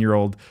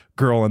 16-year-old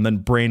girl and then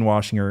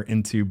brainwashing her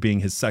into being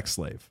his sex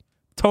slave.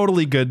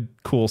 Totally good,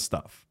 cool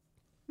stuff.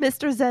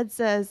 Mr. Zed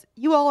says,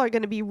 you all are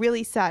going to be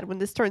really sad when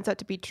this turns out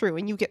to be true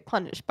and you get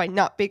punished by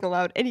not being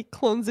allowed any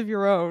clones of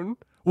your own.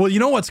 Well, you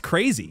know what's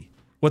crazy?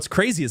 What's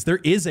crazy is there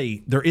is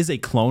a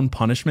clone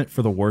punishment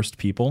for the worst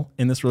people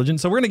in this religion.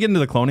 So we're going to get into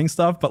the cloning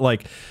stuff, but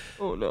like,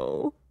 oh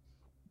no.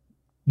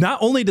 Not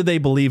only do they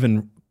believe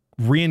in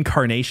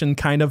reincarnation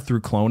kind of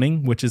through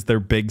cloning, which is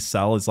their big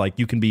sell, is like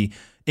you can be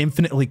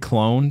infinitely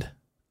cloned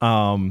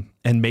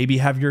and maybe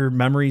have your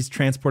memories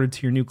transported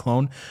to your new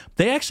clone.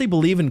 They actually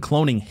believe in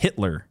cloning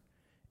Hitler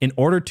in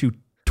order to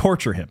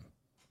torture him.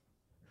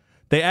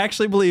 They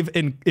actually believe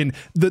in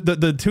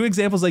the two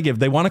examples they give.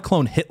 They want to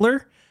clone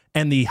Hitler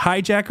and the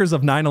hijackers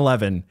of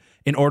 9/11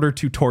 in order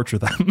to torture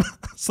them.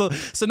 So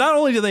not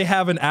only do they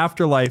have an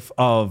afterlife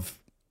of,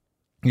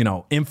 you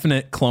know,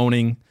 infinite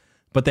cloning,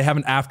 but they have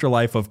an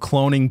afterlife of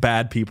cloning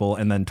bad people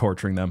and then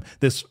torturing them.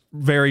 This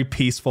very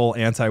peaceful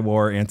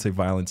anti-war,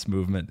 anti-violence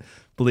movement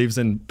believes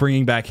in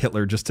bringing back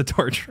Hitler just to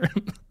torture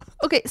him.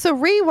 Okay, so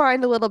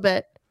rewind a little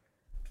bit.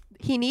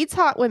 He needs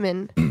hot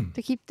women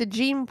to keep the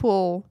gene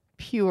pool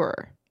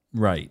pure.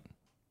 Right.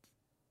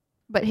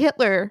 But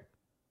Hitler,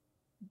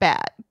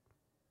 bad.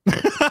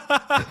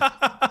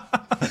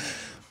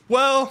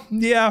 Well,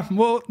 yeah.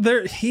 Well,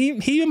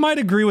 he might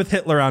agree with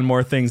Hitler on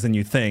more things than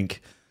you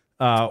think,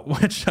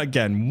 which,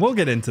 again, we'll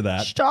get into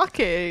that.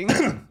 Shocking.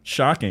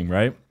 Shocking,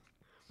 right?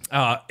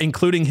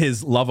 Including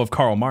his love of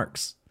Karl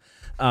Marx,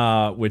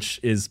 which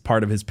is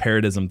part of his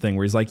parodism thing,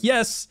 where he's like,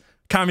 yes,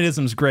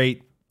 communism's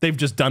great. They've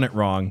just done it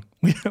wrong.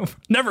 We've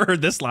never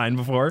heard this line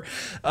before.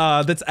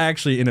 That's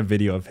actually in a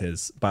video of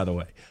his, by the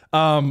way.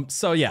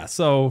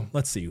 So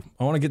let's see.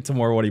 I want to get to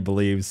more what he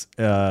believes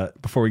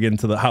before we get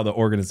into how the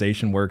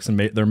organization works. And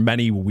there are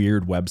many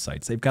weird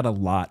websites. They've got a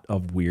lot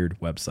of weird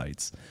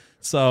websites.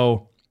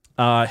 So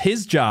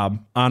his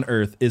job on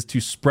Earth is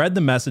to spread the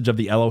message of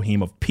the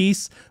Elohim of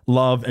peace,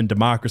 love, and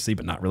democracy,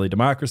 but not really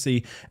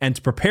democracy, and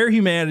to prepare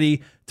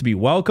humanity to be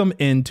welcome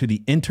into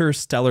the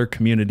interstellar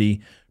community,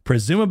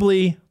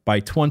 presumably by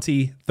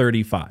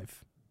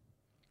 2035.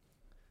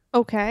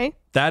 Okay.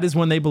 That is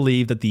when they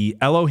believe that the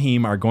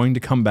Elohim are going to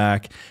come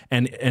back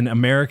and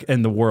America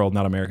and the world,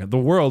 not America, the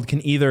world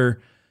can either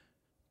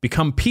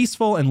become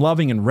peaceful and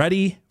loving and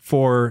ready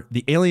for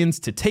the aliens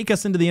to take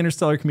us into the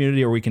interstellar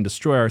community, or we can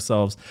destroy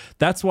ourselves.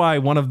 That's why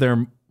one of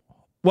their,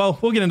 well,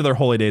 we'll get into their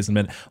holy days in a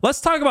minute.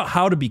 Let's talk about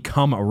how to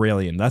become a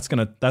Raelian. That's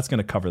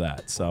gonna cover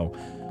that. So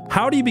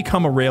how do you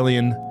become a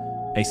Raelian?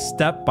 A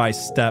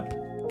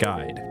step-by-step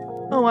guide.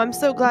 Oh, I'm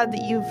so glad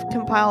that you've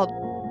compiled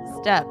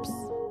steps.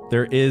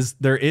 There is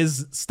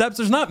steps.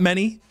 There's not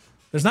many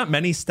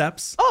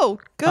steps. Oh,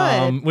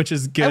 good. Which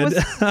is good.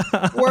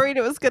 I was worried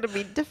it was going to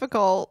be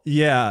difficult.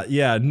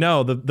 Yeah.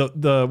 No,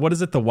 the what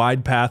is it? The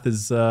wide path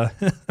is to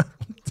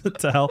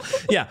hell.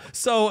 Yeah.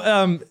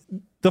 So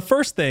the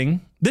first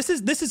thing, this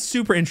is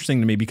super interesting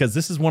to me because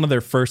this is one of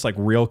their first like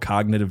real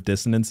cognitive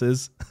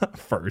dissonances.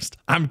 First,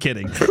 I'm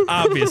kidding,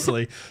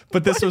 obviously,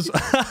 but this was.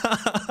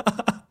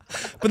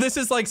 But this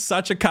is like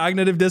such a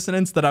cognitive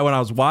dissonance that when I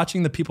was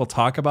watching the people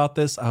talk about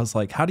this, I was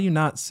like, how do you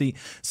not see?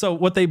 So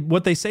what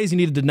they say is you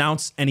need to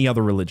denounce any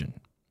other religion,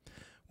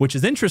 which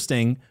is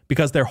interesting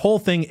because their whole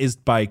thing is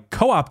by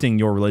co-opting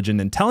your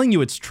religion and telling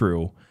you it's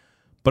true,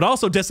 but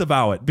also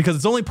disavow it because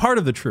it's only part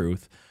of the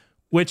truth,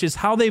 which is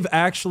how they've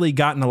actually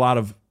gotten a lot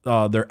of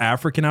their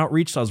African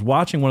outreach. So I was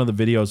watching one of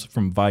the videos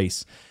from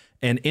Vice,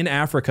 and in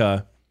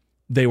Africa,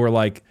 they were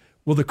like,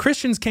 well, the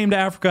Christians came to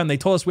Africa and they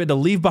told us we had to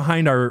leave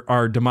behind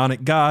our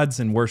demonic gods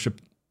and worship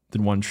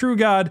the one true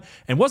God.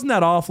 And wasn't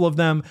that awful of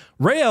them?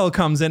 Rael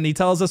comes in and he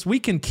tells us we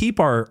can keep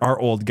our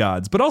old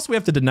gods, but also we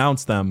have to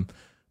denounce them.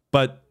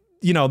 But,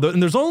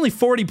 and there's only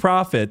 40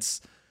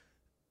 prophets,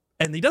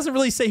 and he doesn't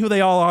really say who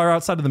they all are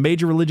outside of the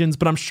major religions,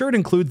 but I'm sure it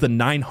includes the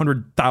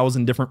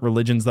 900,000 different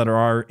religions that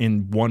are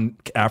in one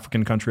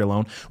African country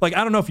alone. Like,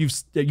 I don't know if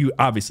you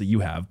obviously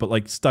you have, but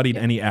like studied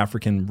any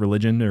African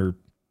religion or,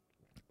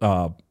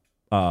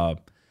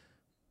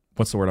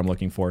 what's the word I'm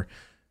looking for?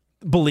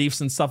 Beliefs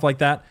and stuff like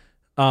that.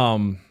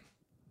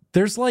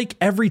 There's like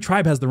every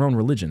tribe has their own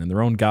religion and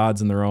their own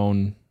gods and their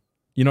own,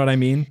 you know what I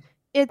mean?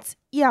 It's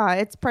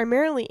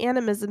primarily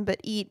animism, but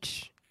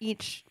each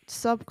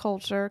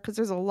subculture, because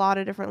there's a lot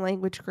of different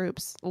language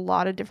groups, a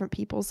lot of different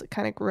peoples that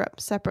kind of grew up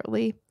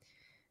separately,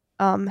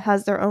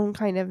 has their own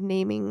kind of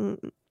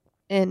naming,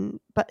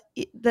 but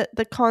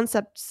the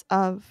concepts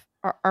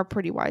are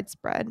pretty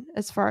widespread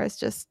as far as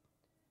just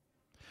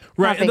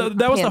right.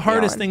 That was the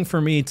hardest thing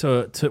for me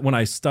to when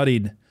I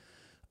studied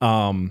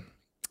all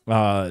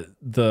of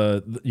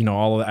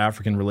the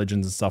African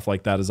religions and stuff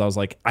like that, is I was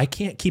like, I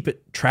can't keep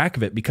track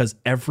of it because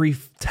every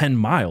 10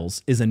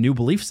 miles is a new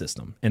belief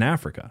system in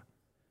Africa.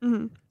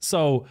 Mm-hmm.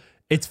 So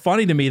it's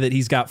funny to me that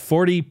he's got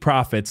 40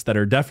 prophets that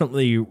are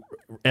definitely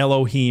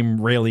Elohim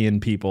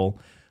Raelian people.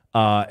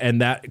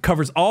 And that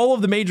covers all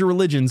of the major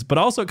religions, but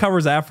also it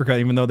covers Africa,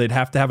 even though they'd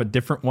have to have a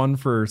different one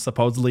for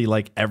supposedly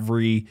like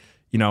every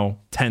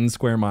 10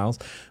 square miles.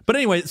 But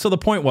anyway, so the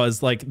point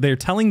was like, they're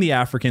telling the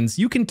Africans,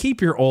 you can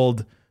keep your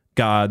old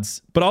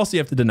gods, but also you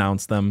have to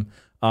denounce them.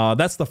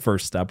 That's the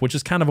first step, which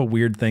is kind of a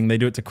weird thing. They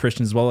do it to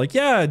Christians as well. Like,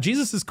 yeah,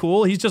 Jesus is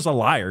cool. He's just a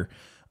liar.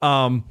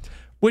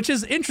 Which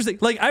is interesting.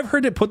 Like, I've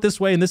heard it put this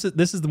way, and this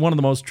is one of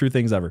the most true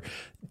things ever.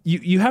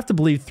 You have to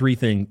believe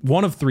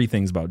one of three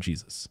things about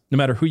Jesus, no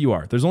matter who you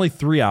are. There's only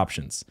three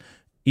options.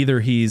 Either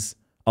he's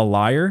a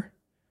liar,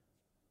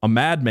 a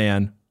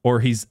madman, or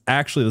he's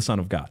actually the Son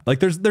of God. Like,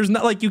 there's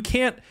not, like, he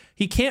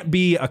can't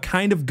be a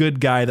kind of good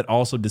guy that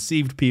also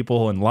deceived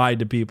people and lied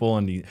to people,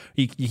 and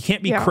he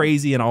can't be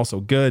crazy and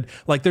also good.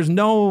 Like, there's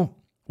no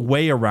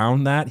way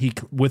around that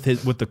with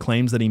the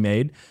claims that he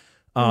made.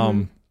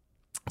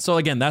 So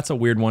again, that's a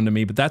weird one to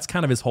me, but that's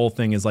kind of his whole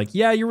thing is like,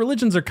 yeah, your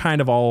religions are kind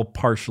of all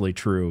partially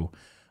true,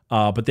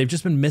 but they've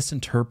just been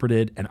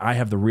misinterpreted, and I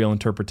have the real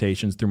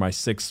interpretations through my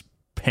 6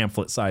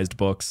 pamphlet-sized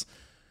books.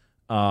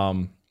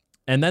 And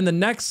then the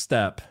next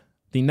step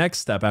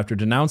after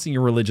denouncing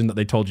your religion that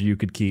they told you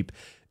could keep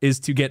is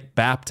to get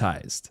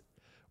baptized,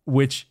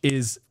 which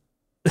is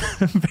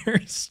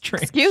very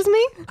strange. Excuse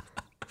me?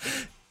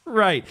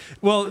 Right.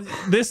 Well,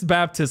 this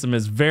baptism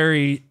is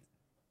very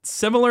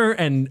similar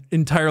and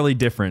entirely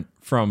different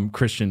from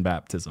Christian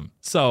baptism.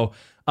 So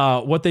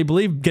what they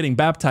believe getting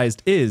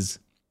baptized is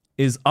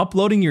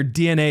uploading your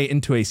DNA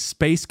into a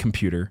space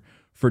computer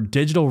for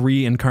digital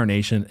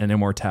reincarnation and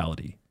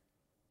immortality.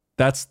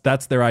 That's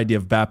their idea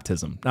of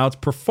baptism. Now, it's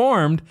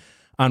performed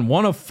on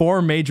one of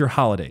 4 major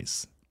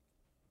holidays.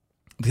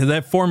 Because they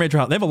have 4 major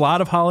holidays. They have a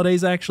lot of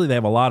holidays, actually. They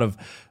have a lot of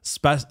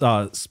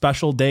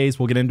special days.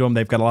 We'll get into them.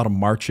 They've got a lot of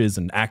marches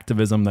and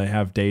activism they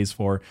have days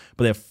for.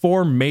 But they have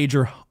 4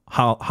 major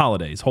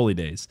holidays, holy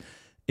days,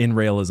 in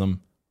Raelism.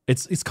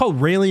 It's called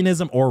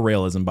Raelianism or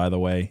Raelism, by the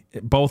way.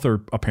 Both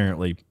are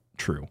apparently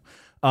true.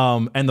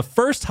 And the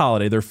first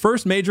holiday, their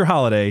first major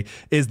holiday,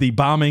 is the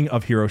bombing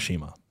of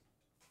Hiroshima.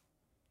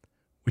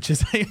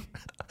 Excuse me?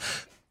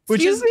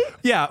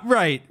 Yeah,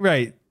 right.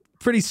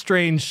 Pretty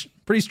strange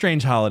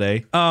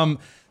holiday.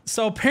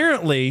 So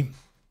apparently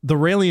the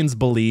Raelians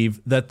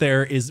believe that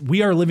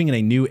we are living in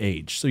a new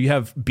age. So you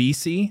have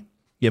BC,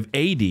 you have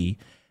AD,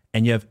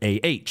 and you have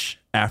AH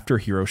after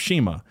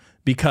Hiroshima,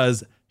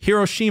 because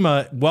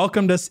Hiroshima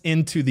welcomed us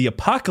into the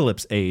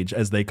apocalypse age,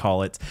 as they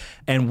call it.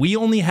 And we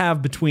only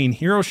have between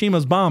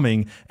Hiroshima's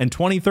bombing and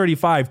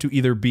 2035 to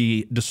either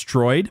be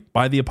destroyed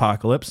by the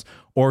apocalypse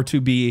or to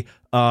be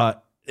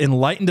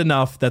enlightened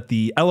enough that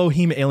the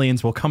Elohim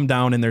aliens will come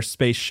down in their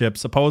spaceship,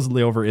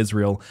 supposedly over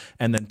Israel,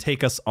 and then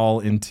take us all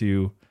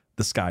into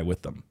the sky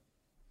with them.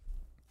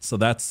 So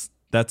that's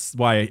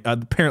why,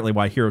 apparently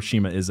why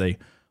Hiroshima is a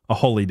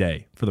holy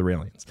day for the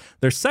Raelians.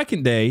 Their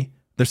second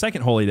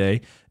holy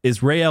day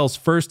is Rael's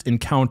first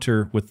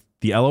encounter with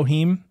the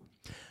Elohim.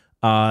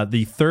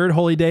 The third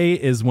holy day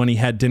is when he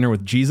had dinner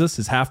with Jesus,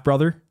 his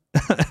half-brother,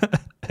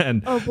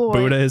 and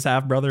Buddha, his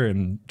half-brother,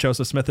 and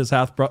Joseph Smith, his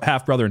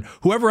half-brother, and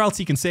whoever else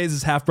he can say is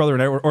his half-brother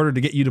in order to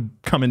get you to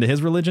come into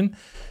his religion.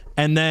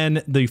 And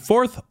then the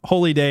fourth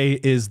holy day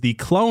is the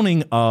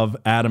cloning of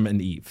Adam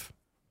and Eve.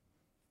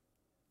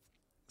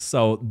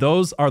 So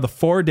those are the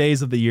 4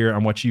 days of the year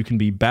on which you can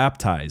be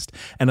baptized.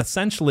 And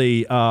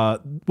essentially, I'll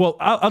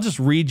just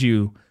read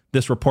you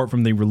this report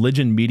from the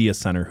Religion Media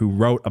Center, who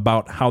wrote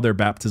about how their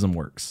baptism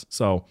works.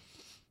 So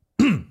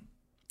it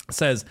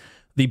says,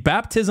 the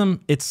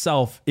baptism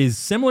itself is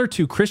similar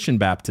to Christian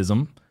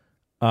baptism,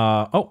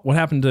 What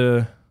happened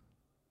to...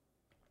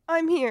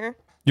 I'm here.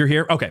 You're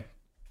here? Okay.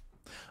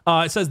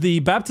 It says the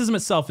baptism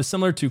itself is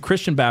similar to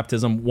Christian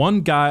baptism.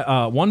 One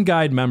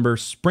guide member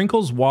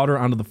sprinkles water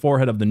onto the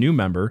forehead of the new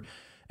member.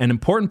 An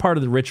important part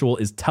of the ritual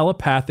is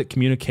telepathic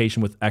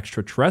communication with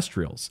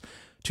extraterrestrials.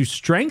 To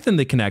strengthen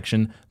the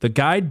connection, the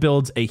guide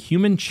builds a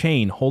human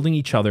chain holding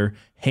each other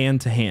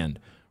hand to hand.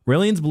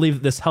 Raelians believe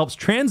that this helps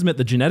transmit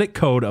the genetic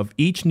code of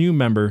each new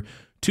member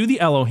to the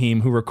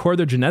Elohim, who record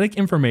their genetic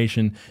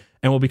information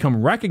and will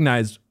become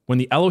recognized when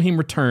the Elohim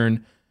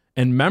return,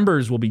 and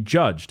members will be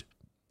judged.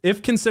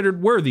 If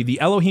considered worthy,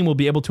 the Elohim will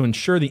be able to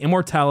ensure the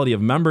immortality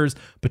of members,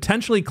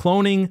 potentially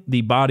cloning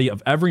the body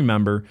of every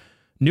member.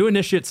 New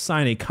initiates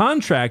sign a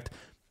contract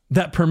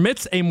that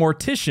permits a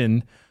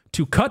mortician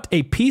to cut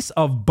a piece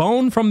of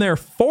bone from their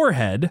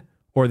forehead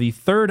or the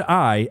third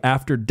eye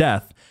after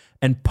death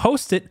and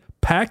post it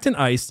packed in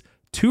ice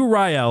to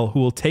Rael, who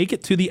will take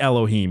it to the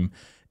Elohim.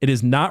 It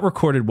is not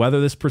recorded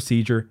whether this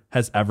procedure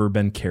has ever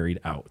been carried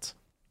out.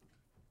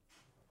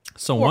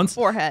 So once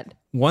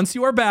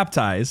you are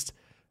baptized,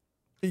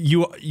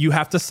 you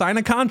have to sign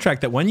a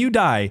contract that when you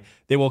die,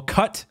 they will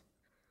cut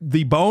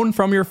the bone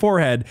from your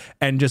forehead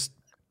and just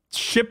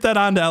ship that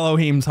onto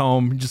Elohim's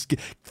home. Just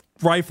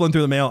rifling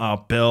through the mail.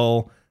 Oh,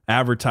 bill,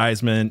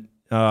 advertisement.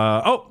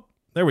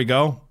 There we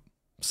go.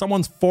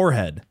 Someone's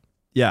forehead.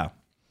 Yeah.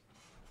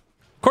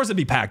 Of course, it'd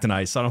be packed in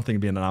ice. So I don't think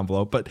it'd be in an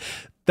envelope, but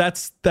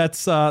that's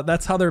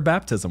how their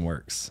baptism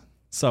works.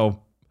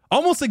 So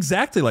almost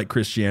exactly like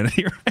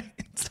Christianity,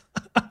 right?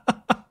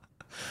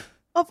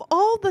 Of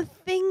all the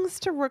things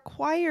to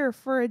require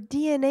for a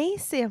DNA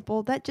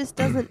sample, that just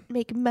doesn't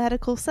make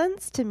medical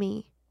sense to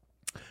me.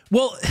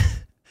 Well,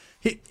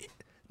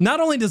 not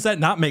only does that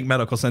not make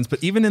medical sense,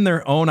 but even in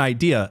their own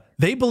idea,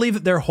 they believe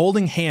that they're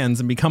holding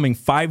hands and becoming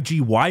 5G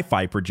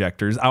Wi-Fi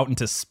projectors out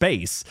into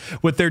space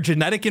with their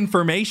genetic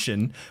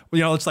information.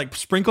 You know, it's like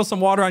sprinkle some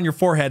water on your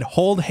forehead,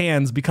 hold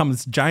hands, become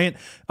this giant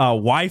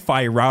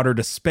Wi-Fi router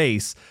to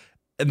space.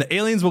 And the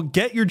aliens will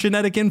get your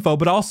genetic info,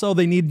 but also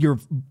they need your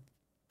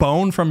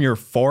bone from your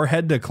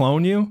forehead to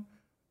clone you.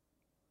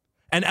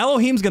 And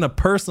Elohim's going to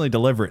personally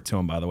deliver it to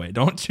him, by the way.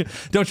 Don't you?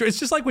 It's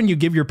just like when you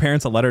give your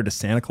parents a letter to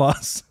Santa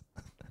Claus.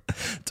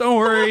 Don't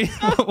worry.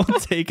 We'll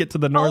take it to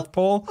the North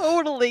Pole.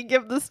 Totally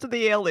give this to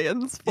the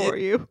aliens for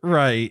you.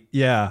 Right.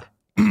 Yeah.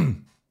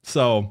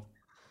 So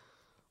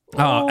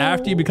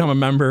after you become a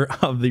member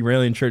of the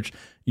Raelian Church,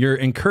 you're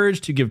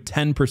encouraged to give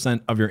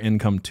 10% of your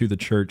income to the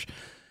church.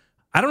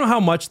 I don't know how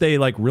much they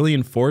like really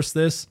enforce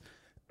this,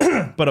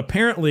 but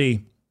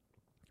apparently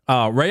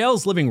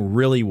Rael's living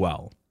really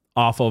well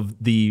off of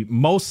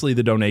mostly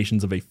the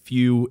donations of a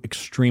few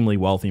extremely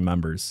wealthy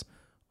members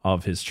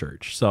of his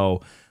church.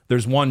 So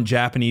there's one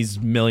Japanese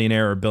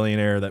millionaire or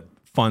billionaire that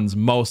funds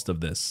most of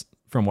this,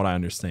 from what I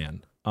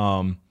understand.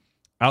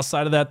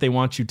 Outside of that, they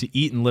want you to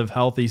eat and live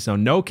healthy, so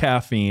no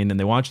caffeine, and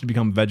they want you to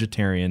become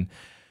vegetarian.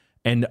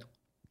 And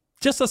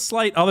just a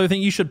slight other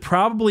thing, you should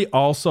probably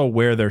also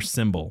wear their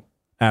symbol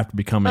after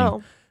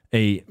becoming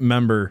a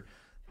member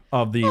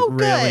of the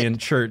Raelian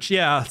Church.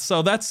 Yeah,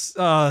 so that's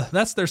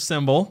their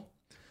symbol.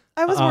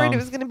 I was worried it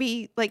was going to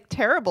be like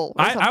terrible.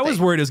 I was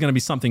worried it was going to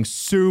be something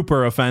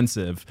super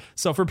offensive.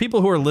 So for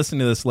people who are listening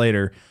to this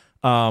later,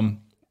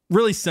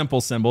 really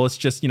simple symbol. It's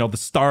just, the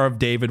Star of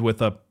David with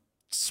a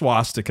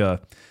swastika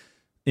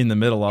in the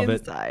middle of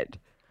Inside. It.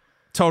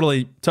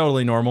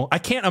 Totally normal. I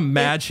can't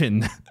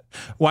imagine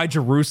why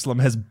Jerusalem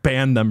has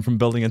banned them from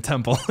building a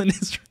temple in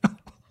Israel.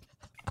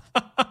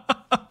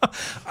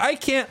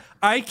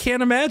 I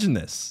can't imagine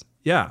this.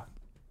 Yeah.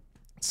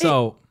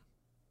 So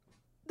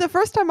the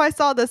first time I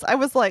saw this, I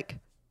was like,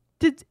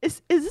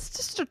 is this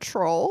just a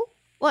troll?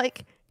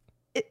 Like,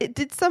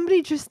 did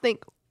somebody just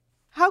think,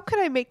 how can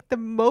I make the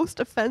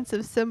most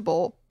offensive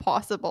symbol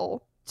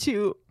possible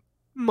to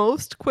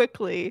most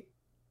quickly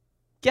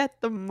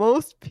get the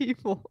most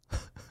people?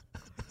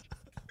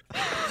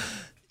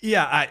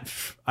 Yeah,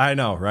 I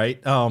know, right?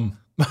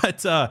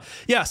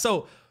 Yeah,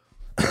 so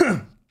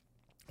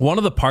one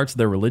of the parts of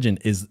their religion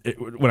is,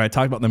 when I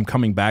talk about them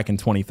coming back in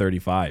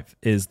 2035,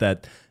 is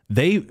that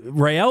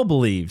Rael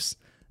believes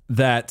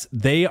that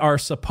they are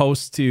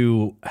supposed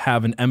to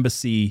have an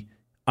embassy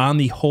on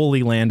the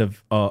Holy Land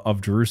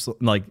of Jerusalem,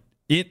 like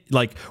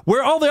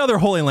where all the other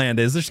Holy Land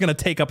is. They're just going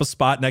to take up a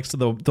spot next to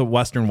the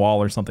Western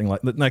Wall or something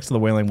next to the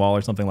Wailing Wall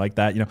or something like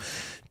that.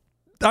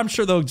 I'm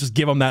sure they'll just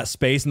give them that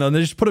space, and then they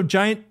just put a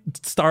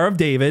giant Star of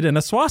David and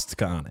a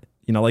swastika on it.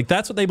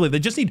 That's what they believe. They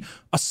just need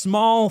a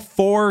small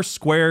 4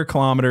 square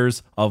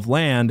kilometers of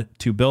land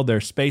to build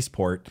their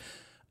spaceport.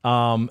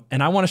 And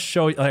I want to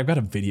show you, I've got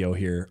a video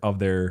here of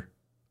their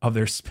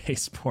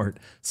spaceport.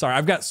 Sorry,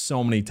 I've got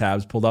so many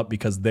tabs pulled up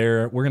because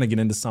we're going to get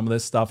into some of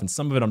this stuff, and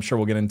some of it I'm sure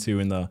we'll get into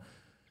in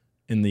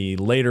the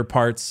later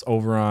parts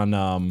over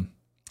on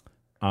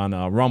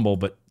Rumble.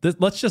 But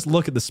let's just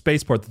look at the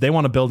spaceport that they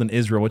want to build in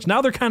Israel, which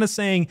now they're kind of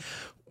saying,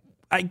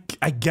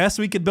 I guess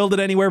we could build it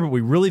anywhere, but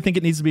we really think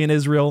it needs to be in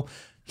Israel.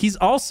 He's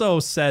also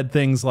said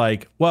things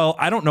like, well,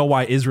 I don't know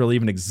why Israel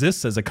even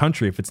exists as a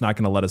country if it's not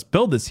going to let us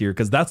build this here,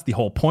 because that's the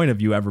whole point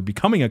of you ever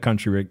becoming a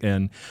country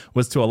again,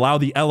 was to allow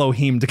the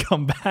Elohim to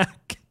come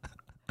back.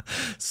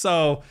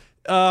 So,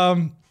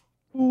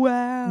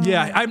 Wow.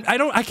 yeah,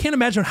 I can't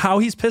imagine how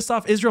he's pissed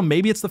off Israel.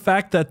 Maybe it's the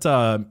fact that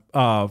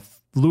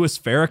Louis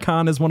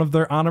Farrakhan is one of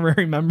their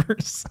honorary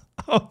members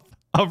of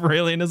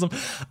Raelianism.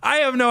 I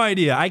have no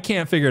idea. I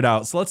can't figure it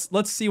out. So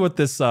let's see what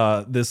this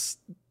this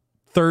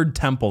third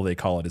temple, they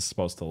call it, is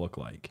supposed to look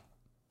like.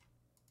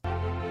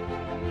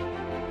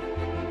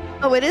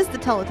 Oh, it is the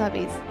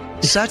Teletubbies.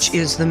 Such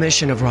is the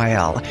mission of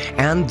Rael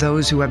and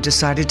those who have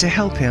decided to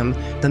help him,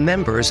 the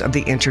members of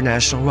the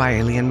International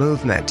Raelian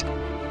Movement.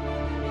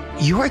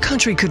 Your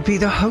country could be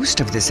the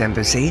host of this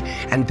embassy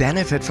and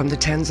benefit from the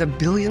tens of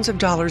billions of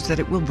dollars that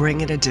it will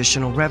bring in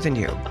additional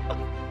revenue.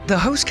 The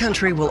host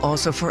country will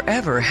also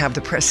forever have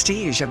the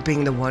prestige of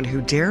being the one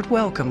who dared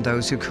welcome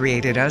those who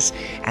created us,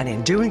 and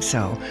in doing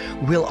so,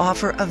 will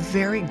offer a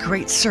very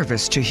great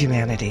service to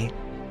humanity.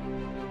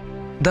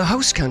 The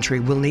host country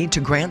will need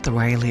to grant the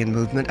Raelian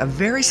movement a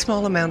very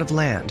small amount of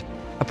land,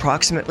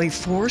 approximately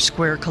 4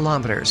 square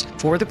kilometers,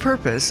 for the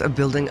purpose of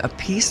building a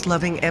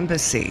peace-loving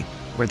embassy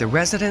where the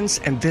residents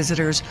and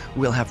visitors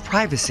will have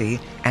privacy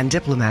and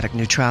diplomatic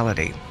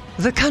neutrality.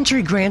 The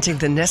country granting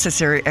the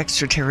necessary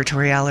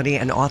extraterritoriality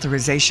and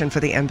authorization for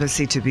the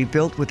embassy to be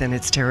built within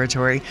its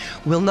territory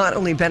will not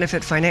only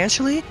benefit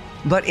financially,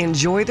 but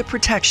enjoy the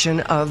protection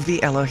of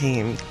the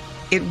Elohim.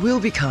 It will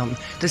become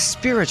the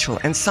spiritual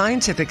and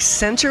scientific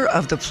center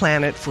of the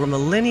planet for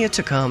millennia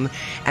to come,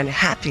 and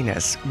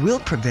happiness will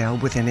prevail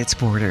within its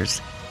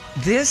borders.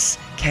 This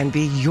can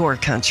be your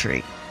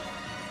country.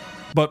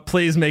 But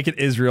please make it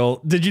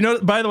Israel. Did you know,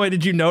 by the way,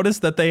 did you notice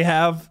that they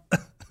have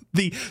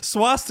the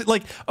swastika,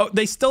 like, oh,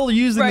 they still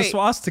using the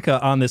swastika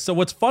on this? So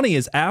what's funny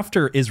is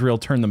after Israel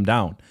turned them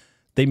down,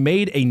 they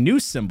made a new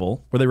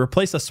symbol where they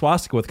replaced a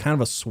swastika with kind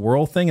of a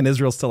swirl thing, and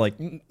Israel's still like,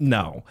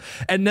 no.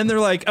 And then they're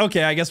like,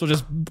 okay, I guess we'll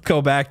just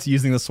go back to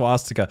using the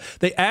swastika.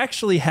 They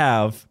actually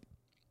have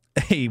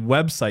a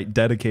website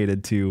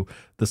dedicated to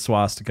the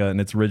swastika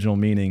and its original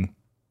meaning.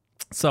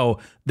 So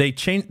they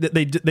changed.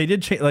 They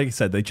did change. Like I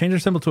said, they changed their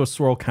symbol to a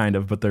swirl, kind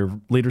of, but their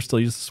leaders still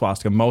use the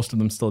swastika. Most of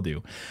them still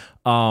do.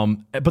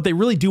 But they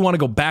really do want to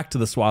go back to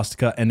the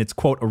swastika and its,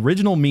 quote,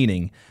 original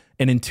meaning.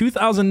 And in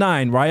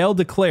 2009, Rael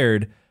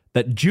declared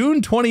that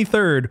June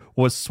 23rd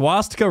was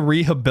Swastika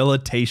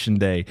Rehabilitation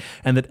Day,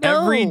 and that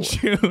every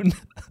June,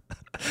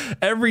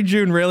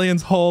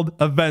 Raelians hold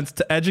events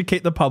to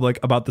educate the public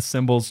about the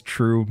symbol's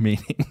true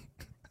meaning.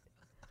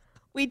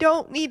 We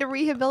don't need to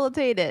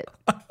rehabilitate it.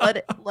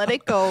 Let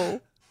it go.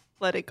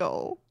 Let it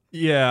go.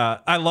 Yeah,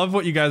 I love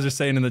what you guys are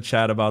saying in the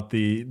chat about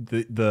the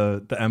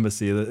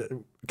embassy.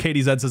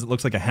 Katie Zed says it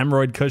looks like a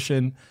hemorrhoid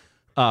cushion.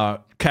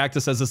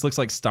 Cactus says this looks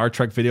like Star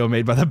Trek video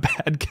made by the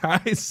bad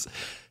guys.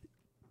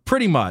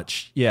 Pretty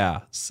much,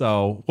 yeah.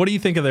 So, what do you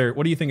think of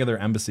their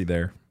embassy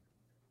there?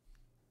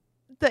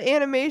 The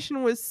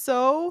animation was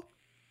so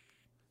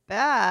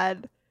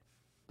bad,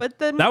 but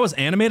then that was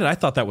animated. I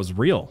thought that was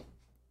real.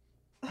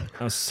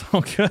 That was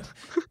so good.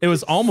 It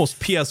was almost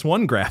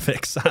PS1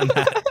 graphics on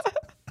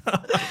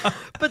that.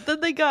 But then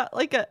they got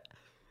like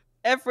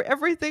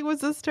everything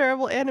was this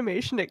terrible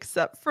animation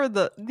except for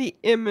the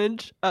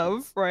image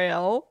of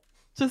Rael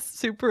just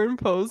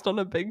superimposed on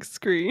a big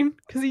screen,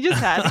 because he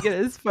just had to get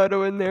his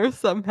photo in there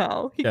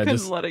somehow. He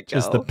couldn't let it go.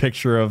 Just the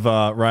picture of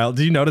Rael.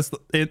 Did you notice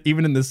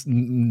even in this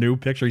new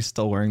picture, he's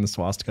still wearing the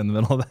swastika in the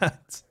middle of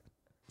that?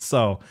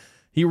 So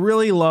he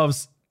really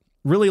loves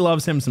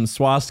him some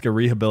swastika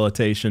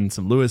rehabilitation,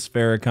 some Louis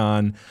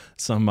Farrakhan,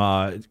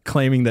 some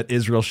claiming that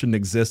Israel shouldn't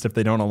exist if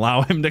they don't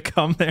allow him to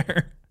come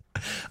there.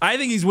 I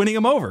think he's winning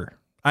him over.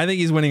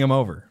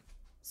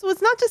 So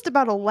it's not just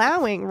about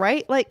allowing,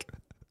 right? Like,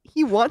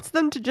 he wants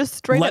them to just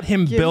straight up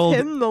give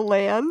him the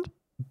land.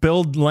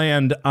 Build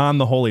land on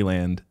the Holy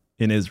Land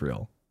in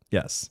Israel.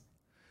 Yes.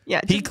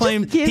 Yeah. He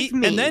claimed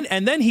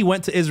and then he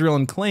went to Israel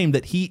and claimed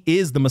that he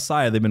is the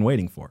Messiah they've been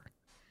waiting for.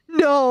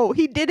 No,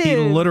 he didn't. He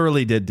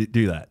literally did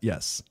do that.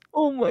 Yes.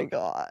 Oh my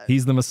God.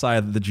 He's the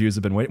Messiah that the Jews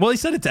have been waiting. Well, he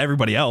said it to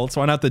everybody else.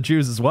 Why not the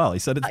Jews as well? He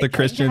said it to the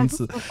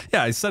Christians.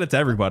 Yeah, he said it to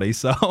everybody.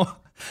 So,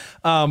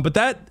 but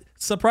that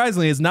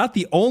surprisingly is not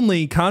the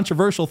only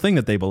controversial thing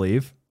that they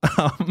believe.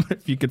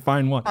 If you could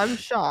find one. I'm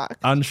shocked.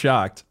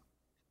 Unshocked.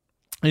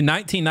 In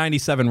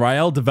 1997,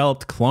 Rael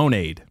developed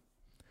Clonaid,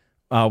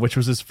 which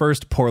was his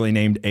first poorly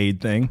named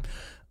aid thing.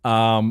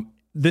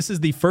 This is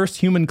the first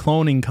human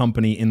cloning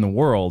company in the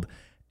world,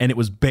 and it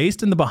was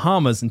based in the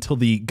Bahamas until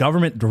the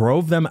government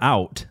drove them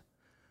out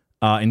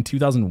in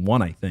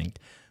 2001, I think.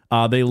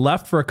 They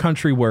left for a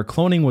country where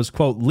cloning was,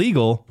 quote,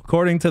 legal,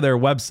 according to their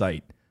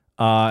website.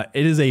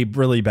 It is a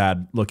really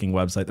bad looking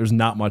website. There's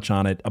not much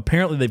on it.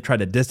 Apparently, they've tried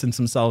to distance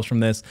themselves from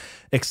this,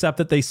 except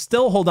that they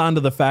still hold on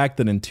to the fact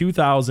that in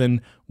 2000,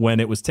 when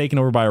it was taken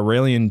over by a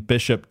Raelian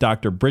bishop,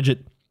 Dr.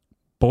 Bridget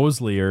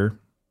Boslier,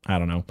 I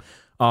don't know,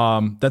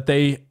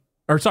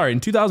 in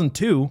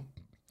 2002,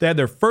 they had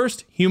their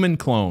first human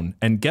clone.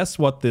 And guess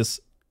what this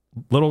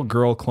little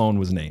girl clone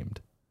was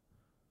named?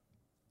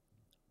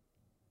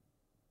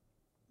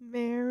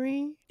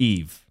 Mary?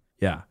 Eve.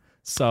 Yeah.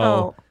 So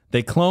Oh.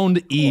 they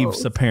cloned Eve,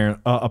 Close.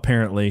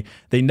 apparently.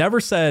 They never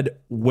said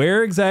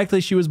where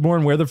exactly she was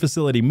born, where the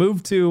facility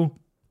moved to.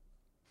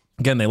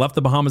 Again, they left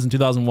the Bahamas in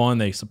 2001.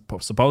 They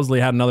supposedly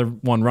had another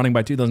one running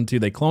by 2002.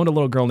 They cloned a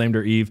little girl named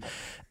her Eve,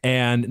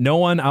 and no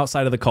one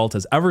outside of the cult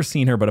has ever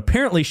seen her, but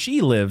apparently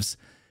she lives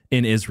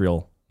in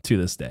Israel to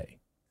this day,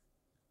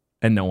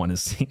 and no one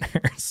has seen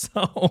her.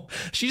 So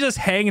she's just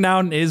hanging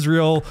out in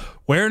Israel,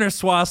 wearing her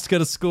swastika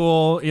to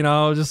school, you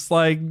know, just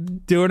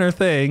like doing her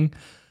thing.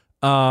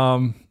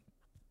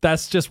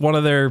 That's just one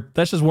of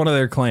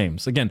their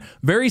claims. Again,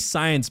 very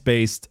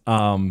science-based,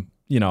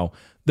 you know.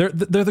 They're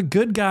the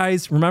good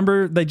guys.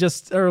 Remember, they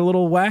just are a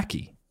little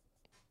wacky.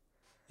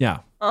 Yeah.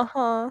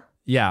 Uh-huh.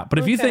 Yeah. But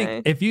if you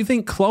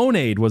think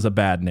Clonaid was a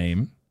bad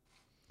name,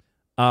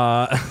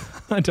 I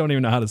don't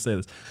even know how to say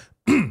this.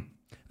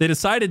 They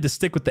decided to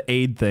stick with the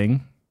aid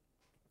thing,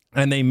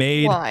 and they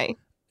made Why?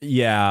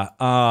 Yeah.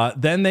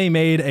 Then they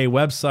made a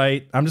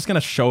website. I'm just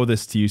gonna show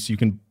this to you so you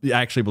can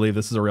actually believe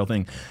this is a real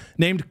thing.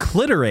 Named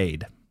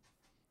Clitoraid.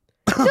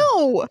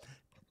 No.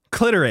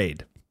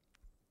 Clitoraid.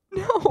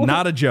 No.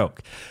 Not a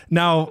joke.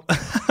 Now,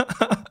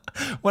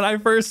 when I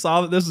first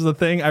saw that this was a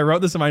thing, I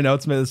wrote this in my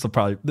notes. Maybe this will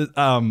probably.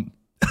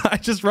 I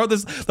just wrote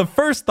this. The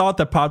first thought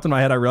that popped in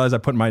my head, I realized I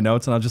put in my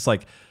notes, and I was just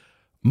like,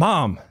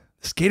 "Mom,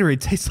 this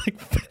Gatorade tastes like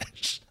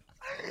fish."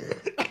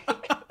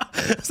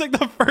 It's like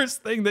the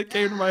first thing that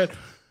came to my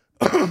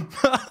head.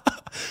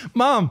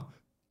 Mom,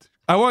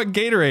 I want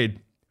Gatorade.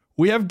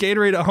 We have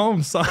Gatorade at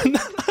home, son.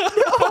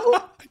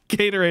 No.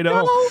 Gatorade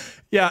at home.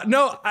 Yeah,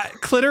 no,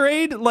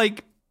 Clitoraid,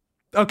 like.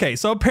 Okay,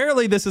 so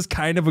apparently this is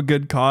kind of a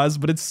good cause,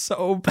 but it's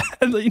so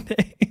badly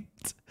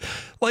named.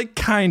 Like,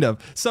 kind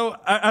of. So,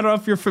 I don't know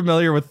if you're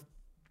familiar with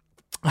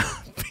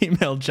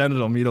female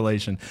genital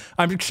mutilation.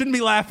 I shouldn't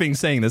be laughing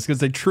saying this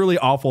because it's a truly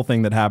awful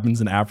thing that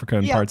happens in Africa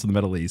and parts of the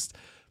Middle East.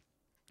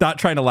 Not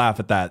trying to laugh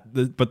at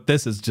that, but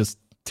this is just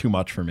too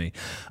much for me.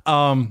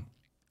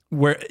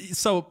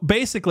 So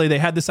basically, they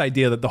had this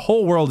idea that the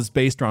whole world is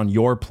based around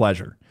your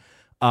pleasure.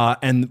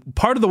 And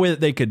part of the way that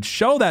they could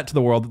show that to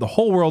the world, that the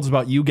whole world is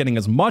about you getting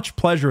as much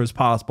pleasure as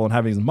possible and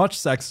having as much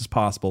sex as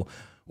possible,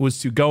 was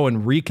to go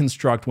and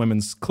reconstruct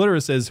women's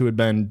clitorises who had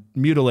been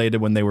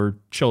mutilated when they were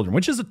children,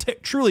 which is a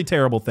truly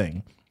terrible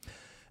thing.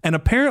 And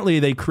apparently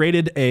they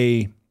created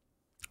a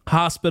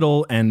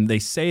hospital, and they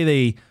say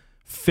they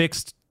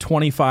fixed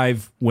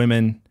 25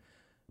 women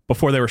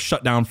before they were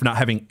shut down for not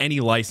having any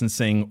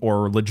licensing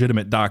or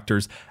legitimate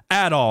doctors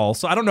at all.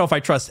 So I don't know if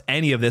I trust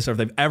any of this or if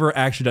they've ever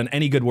actually done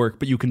any good work,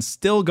 but you can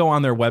still go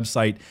on their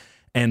website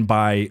and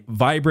buy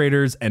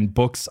vibrators and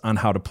books on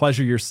how to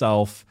pleasure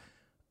yourself.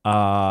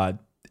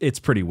 It's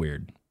pretty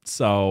weird.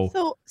 So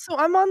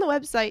I'm on the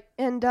website,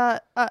 and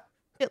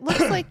it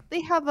looks like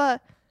they have a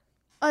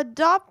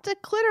adopt a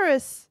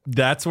clitoris.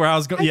 That's where I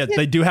was going. Yeah,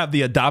 they do have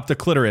the adopt a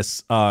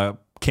clitoris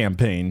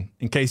campaign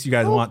in case you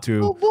guys want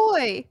to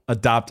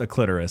adopt a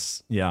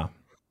clitoris. Yeah.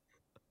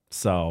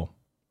 So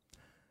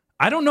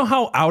I don't know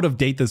how out of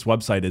date this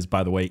website is,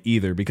 by the way,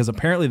 either, because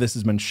apparently this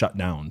has been shut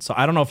down. So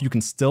I don't know if you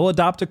can still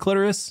adopt a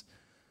clitoris.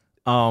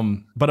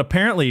 But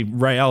apparently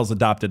Rael's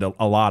adopted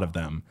a lot of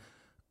them.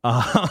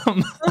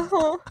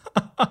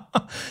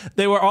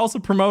 They were also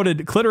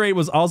promoted. Clitoraid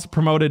was also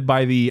promoted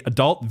by the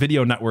Adult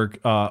Video Network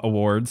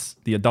Awards,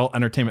 the Adult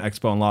Entertainment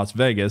Expo in Las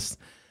Vegas.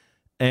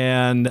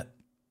 And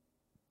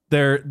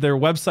their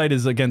website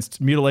is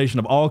against mutilation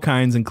of all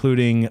kinds,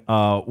 including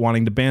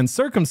wanting to ban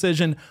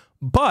circumcision,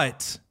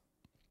 but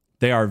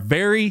they are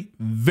very,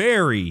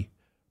 very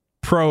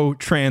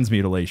pro-trans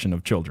mutilation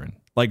of children.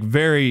 Like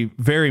very,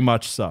 very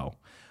much so.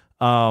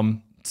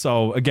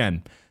 So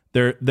again,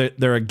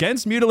 they're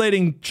against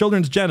mutilating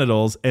children's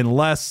genitals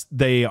unless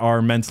they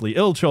are mentally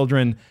ill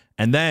children,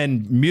 and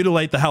then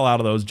mutilate the hell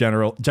out of those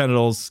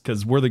genitals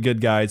because we're the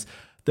good guys.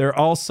 They're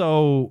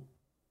also,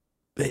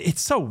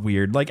 it's so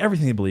weird. Like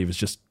everything they believe is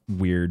just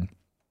weird.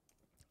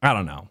 I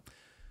don't know.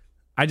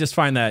 I just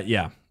find that,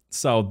 yeah.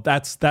 So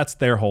that's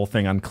their whole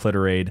thing on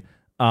Clitoraid.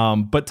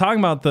 But talking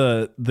about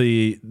the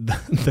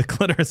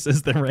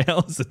clitorises that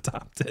Rael has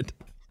adopted.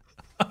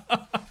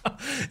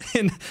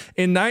 In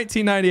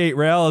 1998,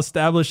 Rael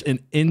established an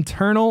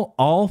internal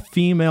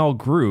all-female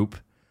group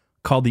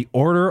called the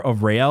Order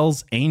of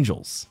Rael's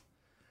Angels.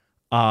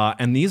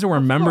 And these are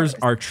where members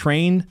are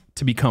trained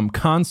to become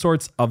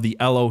consorts of the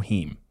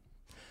Elohim.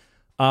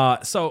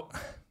 So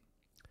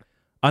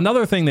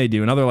another thing they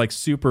do, another like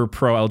super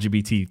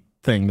pro-LGBT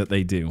thing that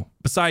they do,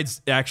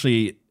 besides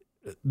actually,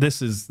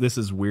 this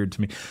is weird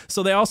to me.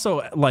 So they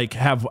also like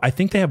have, I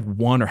think they have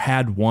one or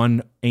had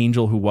one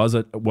angel who was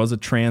a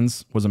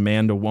trans, was a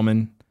man to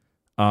woman.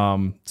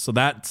 So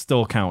that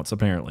still counts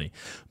apparently,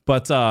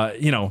 but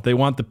they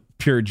want the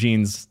pure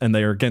genes and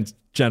they are against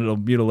genital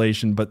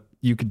mutilation, but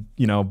you could,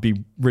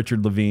 be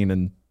Richard Levine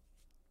and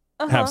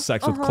have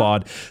sex with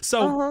Claude.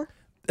 So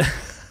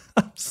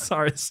I'm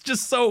sorry. It's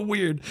just so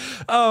weird.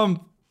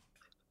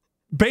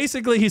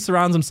 Basically, he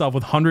surrounds himself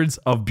with hundreds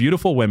of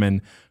beautiful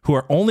women who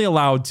are only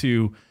allowed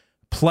to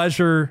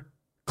pleasure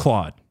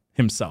Claude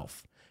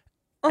himself.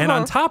 And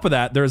on top of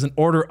that, there's an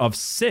order of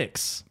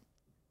 6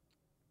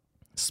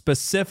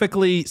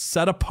 specifically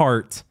set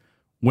apart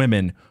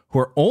women who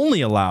are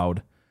only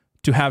allowed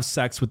to have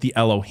sex with the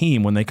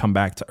Elohim when they come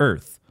back to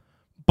Earth.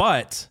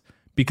 But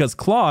because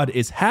Claude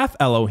is half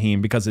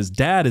Elohim, because his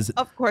dad is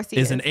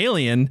an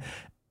alien,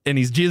 and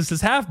he's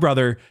Jesus' half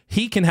brother,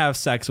 he can have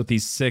sex with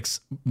these 6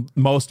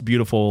 most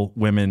beautiful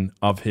women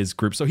of his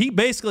group. So he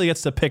basically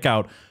gets to pick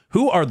out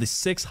who are the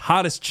 6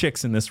 hottest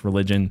chicks in this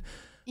religion.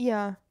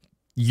 Yeah.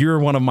 You're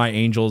one of my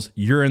angels.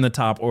 You're in the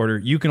top order.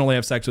 You can only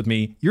have sex with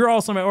me. You're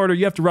also my order.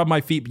 You have to rub my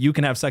feet, but you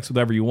can have sex with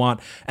whatever you want.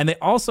 And they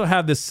also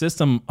have this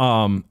system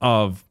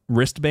of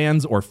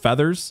wristbands or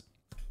feathers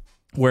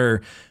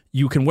where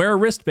you can wear a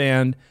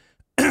wristband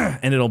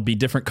and it'll be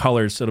different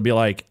colors. So it'll be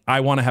like, I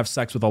want to have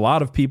sex with a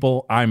lot of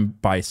people. I'm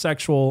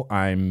bisexual.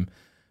 I'm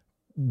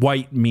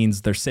white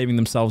means they're saving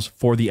themselves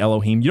for the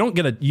Elohim. You don't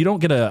get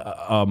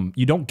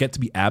to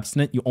be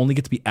abstinent. You only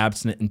get to be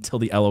abstinent until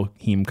the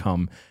Elohim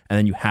come, and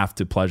then you have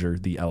to pleasure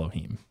the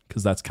Elohim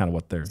because that's kind of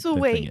what their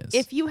thing is.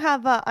 If you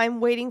have a I'm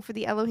waiting for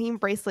the Elohim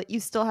bracelet, you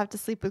still have to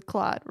sleep with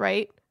Claude,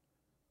 right?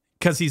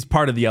 Because he's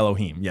part of the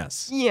Elohim.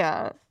 Yes.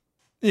 Yeah.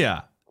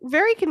 Yeah.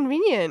 Very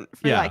convenient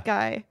for that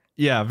guy.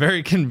 Yeah,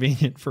 very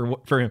convenient for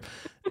him.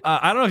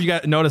 I don't know if you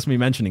guys noticed me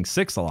mentioning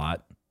 6 a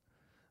lot.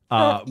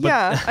 But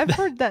I've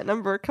heard that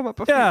number come up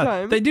a few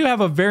times. They do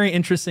have a very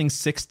interesting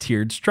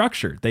 6-tiered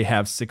structure. They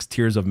have 6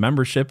 tiers of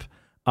membership,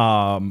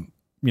 going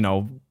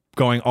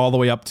all the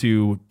way up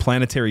to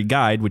Planetary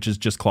Guide, which is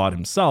just Claude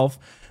himself.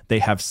 They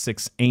have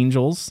 6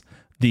 angels.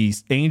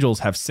 These angels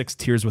have 6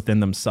 tiers within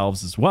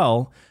themselves as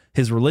well.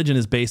 His religion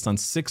is based on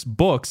 6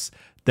 books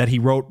that he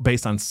wrote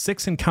based on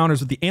 6 encounters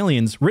with the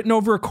aliens written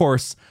over a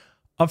course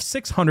of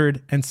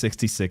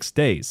 666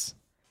 days.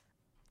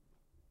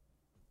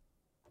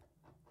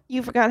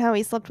 You forgot how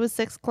he slept with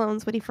 6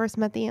 clones when he first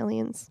met the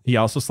aliens. He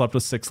also slept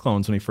with 6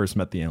 clones when he first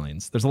met the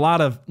aliens. There's a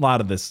lot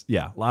of this.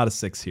 Yeah, a lot of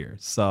 6 here.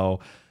 So,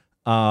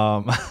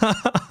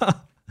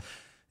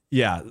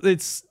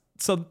 it's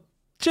so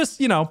just,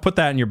 put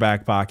that in your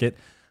back pocket.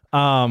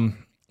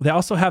 They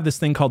also have this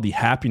thing called the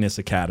Happiness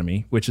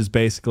Academy, which is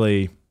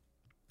basically,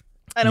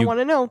 I don't want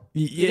to know.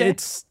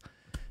 It's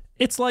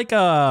like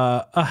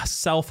a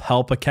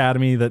self-help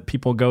academy that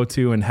people go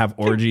to and have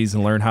orgies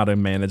and learn how to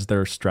manage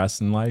their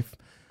stress in life.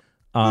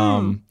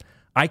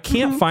 I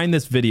can't find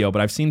this video,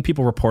 but I've seen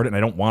people report it and I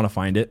don't want to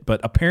find it.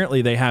 But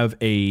apparently they have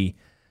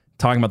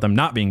talking about them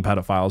not being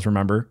pedophiles,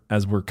 remember,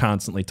 as we're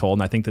constantly told.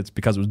 And I think that's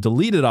because it was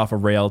deleted off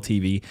of Rael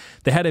TV.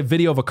 They had a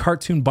video of a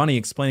cartoon bunny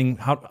explaining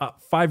how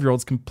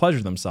 5-year-olds can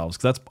pleasure themselves.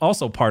 Because that's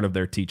also part of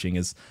their teaching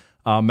is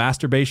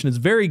masturbation is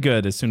very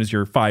good as soon as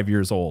you're 5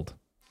 years old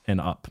and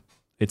up.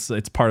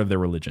 It's part of their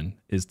religion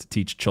is to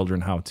teach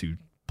children how to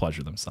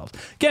pleasure themselves.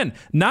 Again,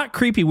 not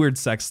creepy, weird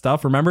sex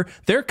stuff. Remember,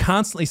 they're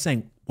constantly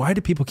saying, why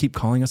do people keep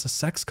calling us a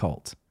sex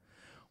cult?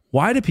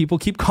 Why do people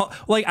keep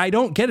I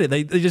don't get it.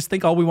 They just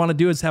think all we want to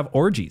do is have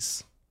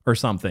orgies or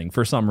something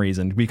for some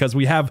reason, because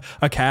we have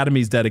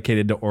academies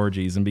dedicated to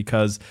orgies and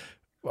because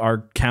our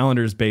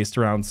calendar is based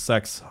around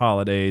sex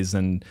holidays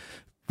and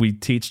we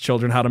teach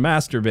children how to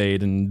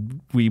masturbate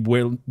and we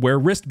wear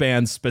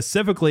wristbands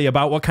specifically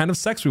about what kind of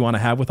sex we want to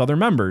have with other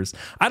members.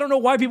 I don't know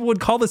why people would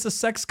call this a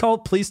sex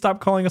cult. Please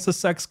stop calling us a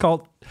sex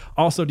cult.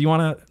 Also, do you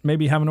want to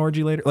maybe have an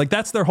orgy later?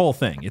 That's their whole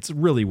thing. It's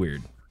really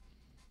weird.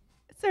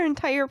 It's their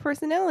entire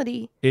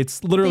personality.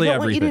 It's literally they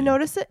don't everything. Want you to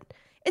notice it.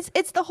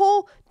 It's the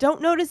whole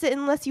don't notice it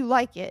unless you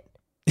like it.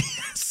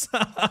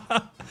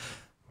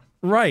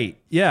 Right.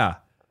 Yeah.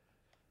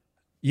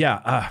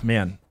 Yeah.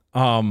 Man.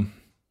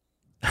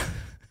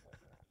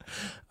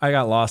 I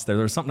got lost there.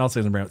 There was something else I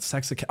was going to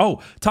bring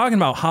up. Talking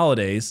about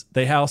holidays,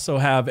 they also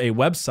have a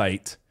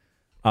website.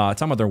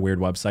 Talking about their weird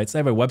websites. They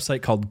have a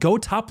website called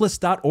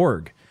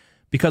gotopless.org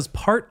because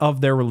part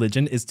of their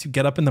religion is to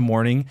get up in the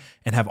morning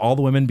and have all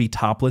the women be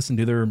topless and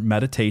do their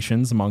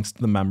meditations amongst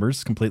the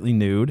members, completely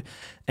nude.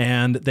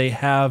 And they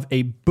have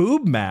a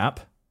boob map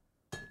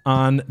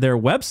on their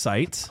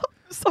website.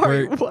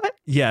 Sorry, what?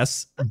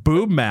 Yes,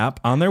 boob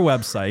map on their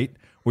website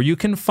where you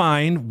can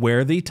find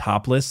where the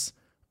topless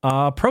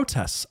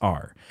protests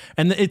are.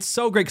 And it's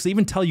so great because they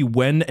even tell you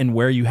when and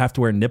where you have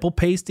to wear nipple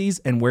pasties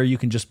and where you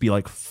can just be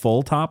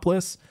full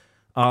topless.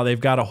 They've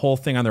got a whole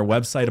thing on their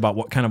website about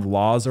what kind of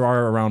laws there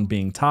are around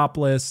being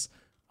topless.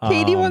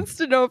 Katie wants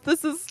to know if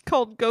this is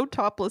called Go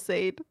Topless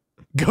Aid.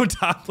 Go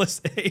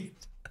Topless Aid.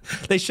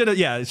 They should have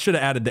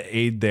added the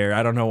aid there.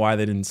 I don't know why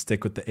they didn't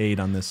stick with the aid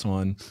on this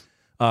one.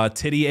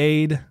 Titty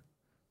aid.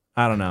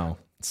 I don't know.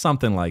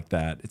 Something like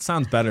that. It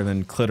sounds better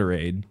than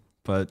clitoraid.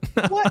 But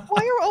why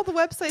are all the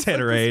websites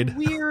this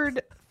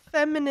weird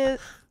feminine?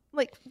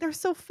 They're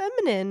so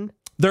feminine.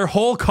 Their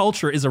whole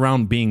culture is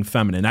around being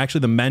feminine. Actually,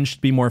 the men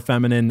should be more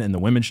feminine and the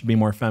women should be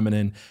more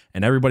feminine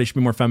and everybody should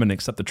be more feminine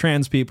except the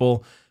trans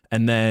people.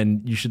 And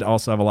then you should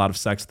also have a lot of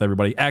sex with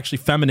everybody. Actually,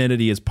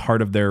 femininity is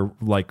part of their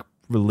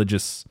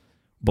religious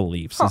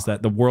beliefs is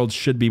that the world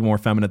should be more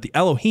feminine. The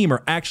Elohim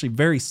are actually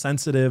very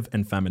sensitive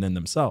and feminine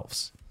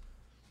themselves.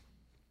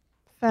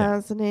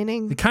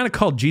 Fascinating. They kind of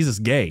called Jesus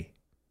gay.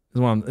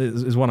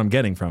 is what I'm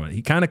getting from it.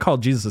 He kind of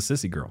called Jesus a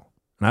sissy girl,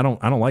 and I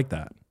don't like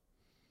that.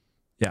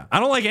 Yeah, I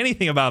don't like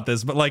anything about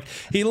this, but like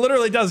he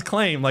literally does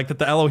claim like that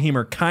the Elohim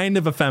are kind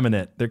of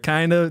effeminate. They're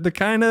kind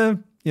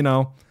of you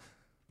know,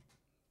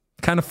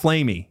 kind of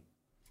flamey.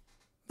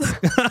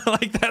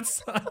 Like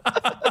that's.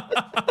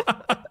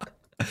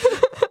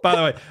 By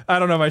the way, I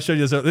don't know if I showed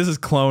you this. This is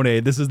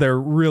Clonaid. This is their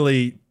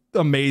really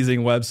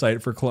amazing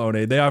website for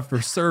Clonaid. They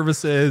offer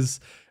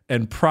services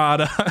and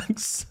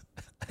products.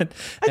 I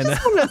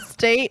just want to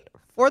state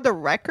for the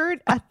record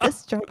at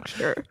this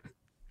juncture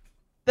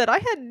that I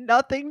had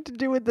nothing to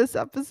do with this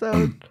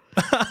episode.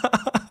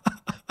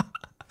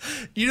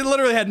 You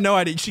literally had no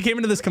idea. She came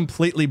into this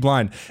completely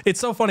blind. It's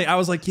so funny. I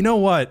was like, you know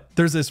what?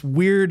 There's this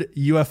weird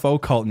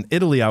UFO cult in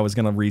Italy I was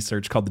going to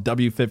research called the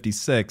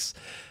W56,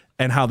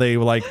 and how they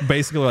were like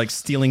basically like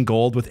stealing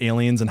gold with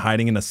aliens and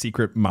hiding in a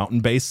secret mountain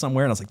base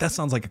somewhere. And I was like, that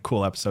sounds like a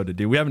cool episode to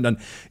do. We haven't done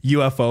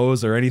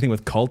UFOs or anything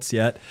with cults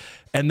yet.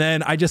 And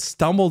then I just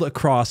stumbled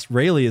across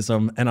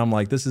Raelianism, and I'm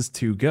like, this is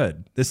too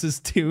good. This is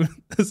too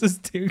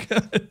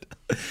good.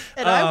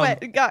 And I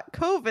went and got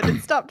COVID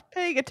and stopped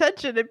paying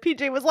attention, and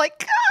PJ was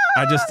like,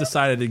 ah! I just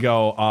decided to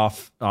go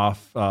off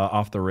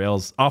the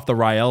rails, off the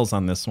Raels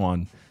on this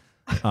one.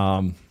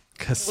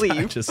 Cause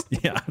I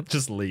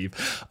just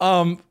leave.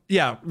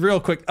 Yeah, real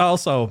quick.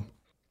 Also,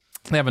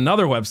 they have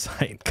another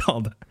website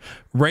called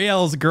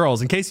Rael's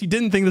Girls, in case you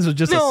didn't think this was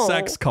just a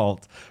sex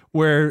cult,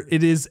 where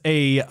it is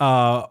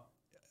a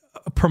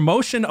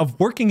promotion of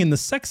working in the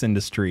sex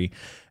industry.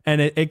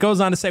 And it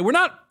goes on to say, we're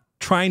not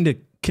trying to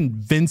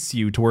convince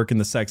you to work in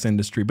the sex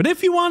industry, but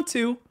if you want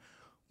to,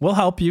 we'll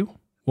help you.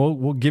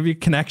 We'll give you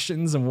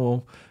connections, and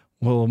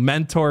we'll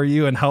mentor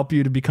you and help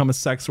you to become a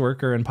sex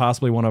worker and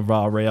possibly one of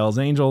Rael's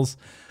angels.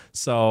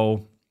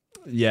 So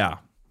yeah,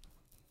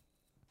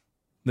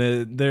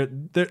 they're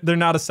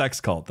not a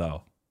sex cult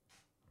though.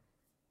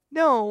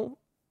 No,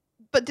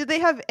 but do they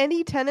have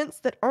any tenets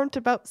that aren't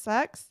about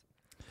sex?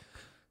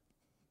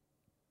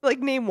 Like,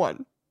 name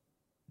one.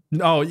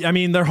 No, I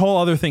mean, their whole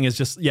other thing is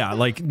just,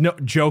 like, no,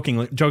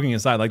 joking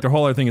aside, like, their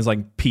whole other thing is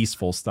like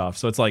peaceful stuff.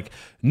 So it's like,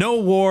 no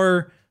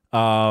war,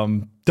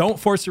 don't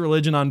force your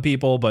religion on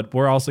people, but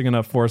we're also going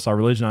to force our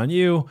religion on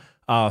you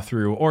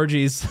through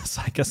orgies.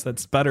 So I guess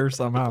that's better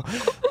somehow.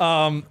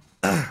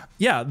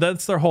 Yeah,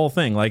 that's their whole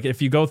thing. Like,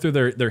 if you go through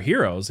their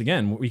heroes,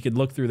 again, we could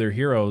look through their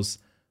heroes.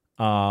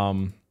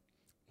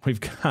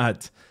 We've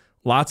got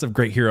lots of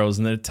great heroes,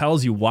 and then it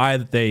tells you why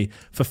that they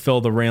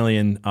fulfill the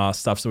Raelian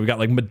stuff. So we got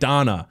like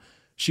Madonna.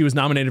 She was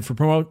nominated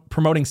for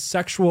promoting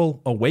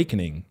sexual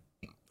awakening.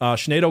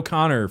 Sinead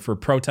O'Connor for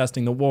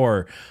protesting the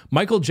war.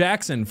 Michael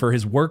Jackson for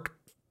his work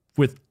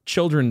with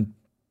children.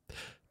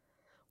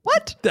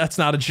 What? That's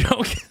not a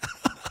joke.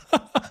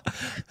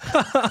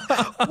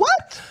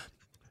 What?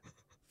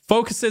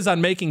 Focuses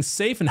on making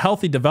safe and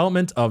healthy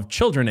development of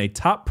children a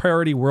top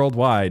priority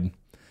worldwide.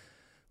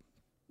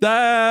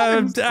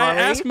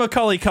 Ask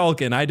Macaulay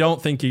Culkin. I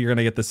don't think you're going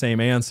to get the same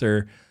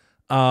answer.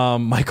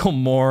 Michael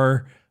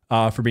Moore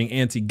for being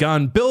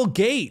anti-gun. Bill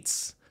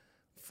Gates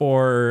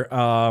for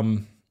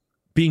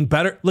being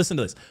better. Listen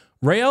to this.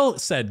 Rael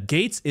said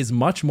Gates is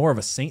much more of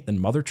a saint than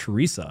Mother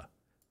Teresa.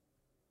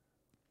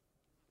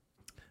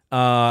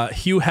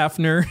 Hugh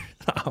Hefner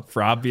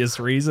for obvious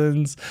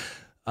reasons.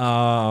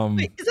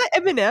 Wait, is that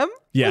Eminem?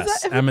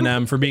 Yes,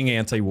 Eminem for being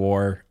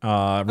anti-war.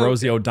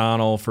 Rosie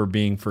O'Donnell for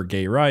being for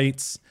gay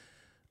rights.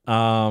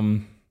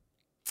 Ayana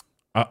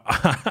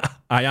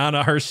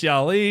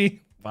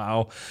Hirsch-Ali.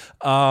 Wow.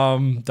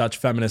 Dutch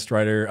feminist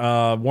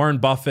writer. Warren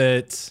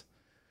Buffett.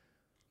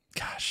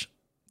 Gosh,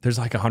 there's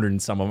like 100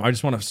 and some of them. I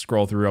just want to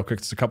scroll through real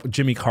quick. There's a couple.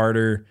 Jimmy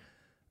Carter.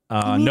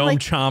 Noam like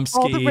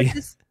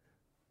Chomsky.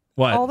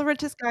 What? All the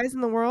richest guys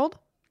in the world?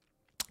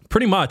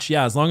 Pretty much,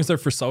 yeah. As long as they're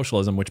for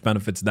socialism, which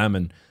benefits them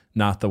and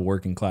not the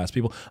working class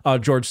people.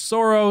 George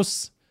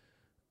Soros.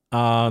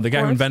 The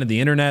guy who invented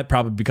the internet,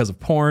 probably because of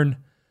porn.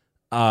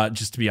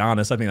 Just to be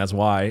honest, I think that's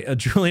why.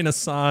 Julian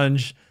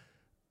Assange.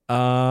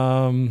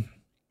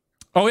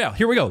 Oh yeah,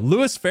 here we go.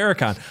 Louis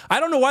Farrakhan.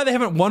 I don't know why they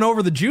haven't won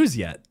over the Jews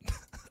yet.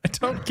 I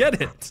don't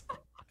get it.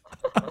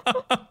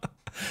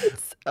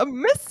 It's a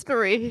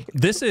mystery.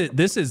 This is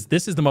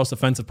the most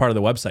offensive part of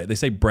the website. They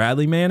say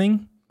Bradley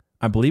Manning.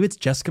 I believe it's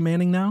Jessica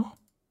Manning now.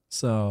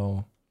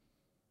 So,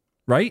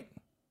 right?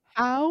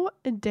 How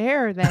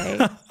dare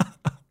they?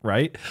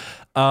 Right?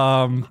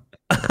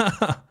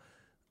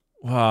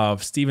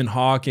 Stephen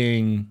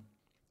Hawking.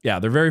 Yeah,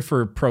 they're very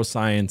for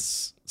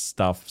pro-science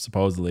stuff,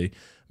 supposedly.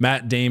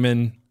 Matt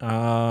Damon.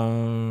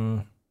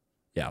 Yeah,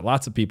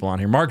 lots of people on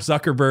here. Mark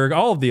Zuckerberg,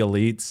 all of the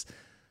elites.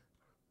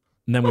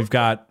 And then we've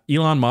got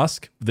Elon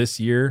Musk this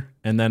year,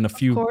 and then a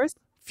few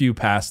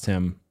past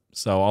him.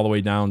 So all the way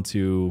down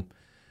to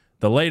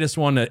the latest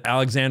one,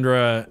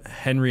 Alexandra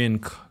Henry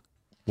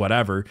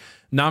whatever,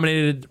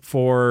 nominated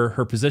for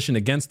her position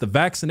against the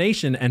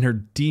vaccination and her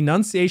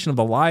denunciation of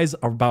the lies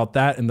about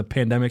that and the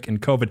pandemic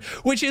and COVID,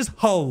 which is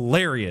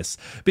hilarious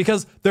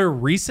because their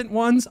recent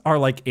ones are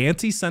like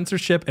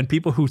anti-censorship and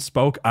people who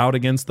spoke out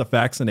against the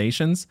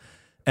vaccinations.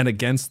 and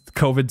against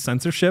COVID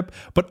censorship,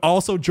 but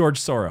also George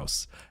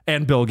Soros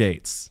and Bill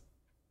Gates.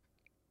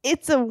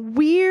 It's a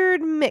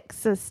weird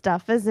mix of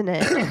stuff, isn't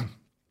it?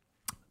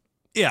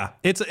 Yeah,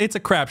 it's a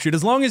crapshoot.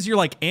 As long as you're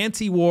like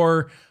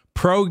anti-war,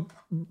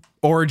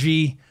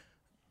 pro-orgy,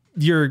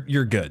 you're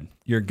good.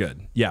 You're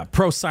good. Yeah,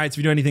 pro-science. If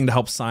you do anything to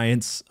help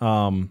science,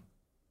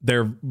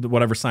 they're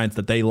whatever science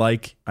that they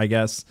like, I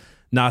guess.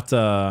 Not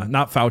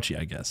Fauci,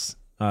 I guess.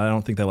 I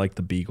don't think they like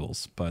the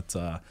Beagles, but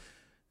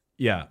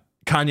yeah,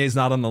 Kanye's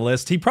not on the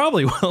list. He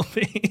probably will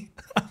be.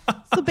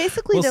 So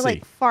basically, We'll they're see.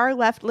 like far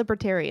left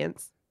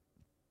libertarians.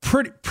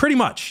 Pretty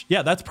much.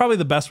 Yeah, that's probably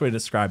the best way to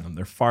describe them.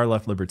 They're far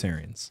left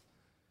libertarians.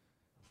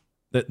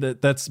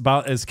 That's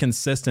about as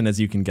consistent as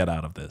you can get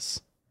out of this,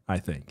 I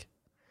think.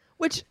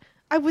 Which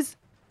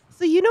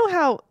so you know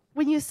how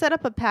when you set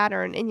up a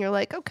pattern and you're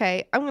like,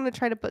 okay, I'm going to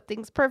try to put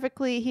things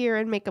perfectly here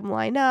and make them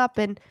line up,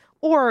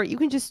 or you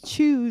can just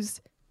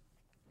choose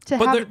to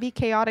have it be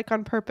chaotic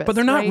on purpose. But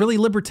they're not right? really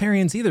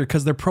libertarians either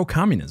because they're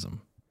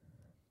pro-communism.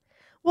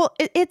 Well,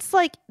 it's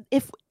like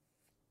if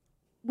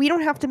we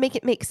don't have to make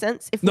it make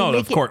sense. If we No,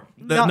 make of course.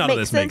 None None of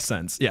this makes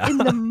sense. Yeah. in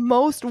the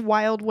most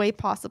wild way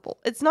possible.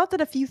 It's not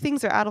that a few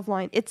things are out of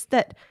line. It's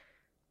that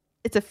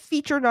it's a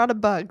feature, not a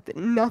bug, that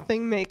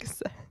nothing makes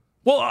sense.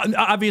 Well,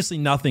 obviously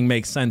nothing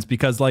makes sense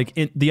because like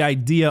the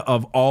idea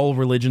of all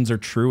religions are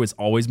true has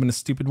always been a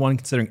stupid one,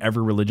 considering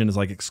every religion is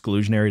like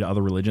exclusionary to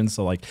other religions.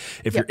 So like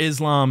if you're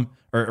Islam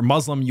or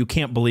Muslim, you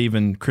can't believe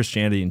in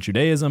Christianity and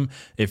Judaism.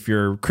 If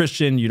you're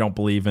Christian, you don't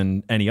believe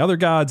in any other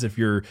gods. If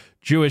you're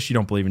Jewish, you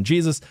don't believe in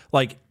Jesus.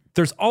 Like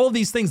there's all of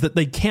these things that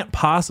they can't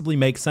possibly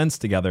make sense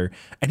together.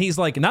 And he's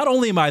like, not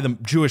only am I the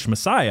Jewish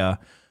Messiah,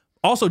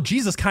 also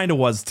Jesus kind of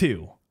was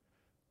too,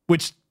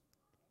 which...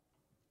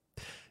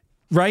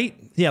 Right?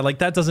 Yeah, like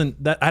that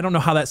I don't know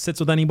how that sits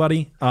with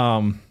anybody.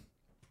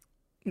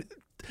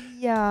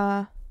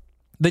 Yeah.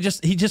 He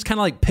just kind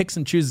of like picks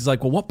and chooses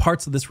like, well, what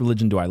parts of this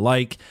religion do I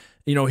like?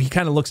 You know, he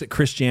kind of looks at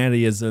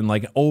Christianity as in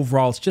like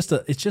overall, it's just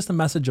a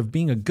message of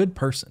being a good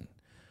person.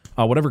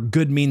 Whatever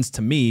good means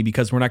to me,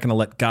 because we're not going to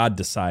let God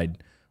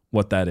decide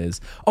what that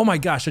is. Oh my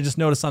gosh, I just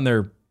noticed on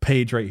their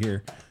page right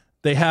here,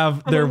 they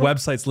have their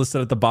websites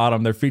listed at the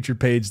bottom. Their featured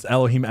page is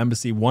Elohim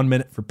Embassy, 1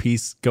 Minute for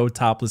Peace, Go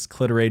Topless,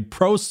 Clitorade,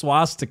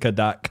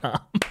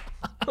 proswastika.com.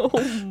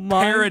 Oh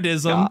my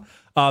Paradism,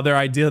 their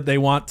idea that they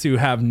want to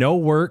have no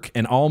work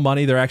and all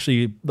money. They're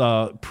actually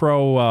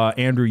pro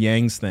Andrew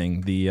Yang's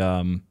thing,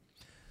 the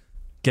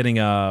getting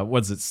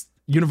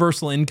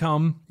universal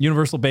income,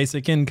 universal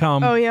basic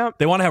income. Oh, yeah.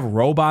 They want to have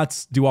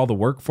robots do all the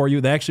work for you.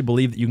 They actually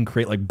believe that you can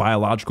create like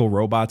biological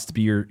robots to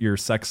be your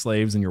sex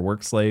slaves and your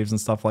work slaves and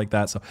stuff like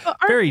that. So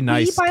very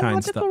nice kind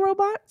of stuff.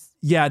 Robots?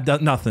 Yeah,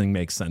 nothing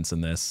makes sense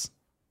in this.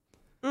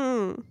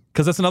 Mm.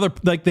 Because that's another,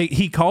 like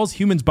he calls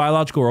humans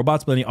biological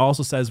robots, but then he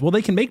also says, well,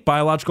 they can make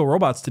biological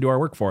robots to do our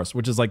work for us,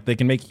 which is like they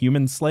can make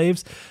human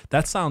slaves.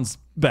 That sounds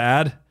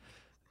bad.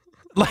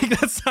 Like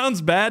that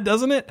sounds bad,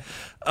 doesn't it?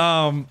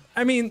 I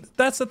mean,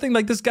 that's the thing.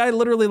 Like this guy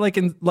literally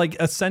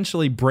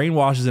essentially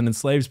brainwashes and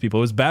enslaves people.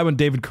 It was bad when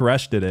David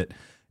Koresh did it.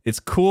 It's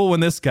cool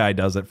when this guy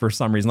does it for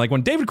some reason. Like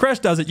when David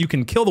Koresh does it, you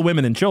can kill the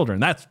women and children.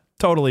 That's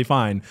totally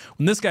fine.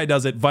 When this guy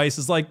does it, Vice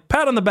is like,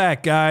 pat on the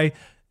back, guy.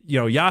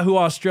 You know, Yahoo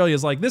Australia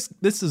is like, this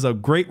is a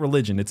great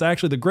religion. It's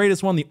actually the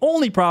greatest one. The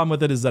only problem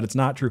with it is that it's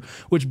not true,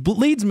 which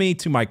leads me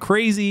to my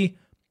crazy,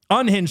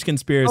 unhinged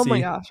conspiracy. Oh my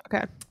gosh.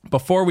 Okay.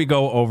 Before we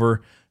go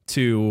over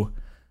to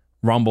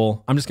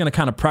Rumble, I'm just going to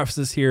kind of preface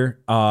this here,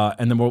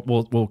 and then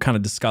we'll kind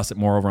of discuss it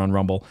more over on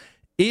Rumble.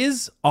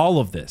 Is all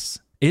of this,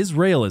 is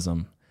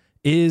Raelism,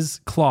 is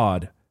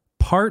Claude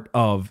part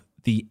of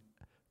the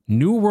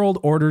New World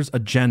Order's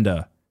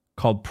agenda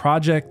called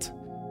Project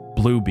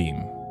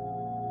Bluebeam?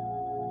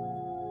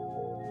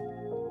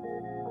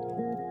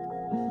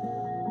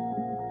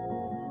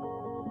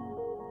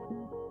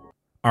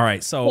 All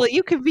right, so Well,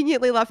 you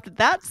conveniently left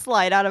that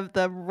slide out of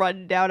the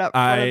rundown up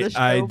front of the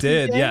show. I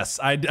did, PJ. yes.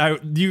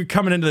 You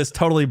coming into this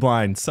totally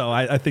blind, so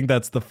I think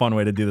that's the fun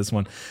way to do this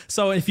one.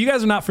 So if you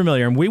guys are not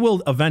familiar, and we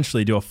will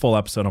eventually do a full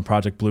episode on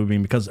Project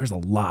Bluebeam because there's a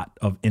lot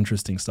of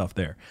interesting stuff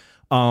there.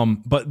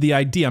 But the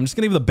idea, I'm just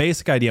going to give you the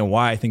basic idea on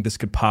why I think this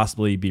could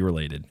possibly be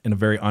related in a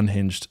very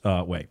unhinged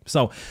way.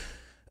 So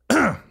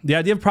the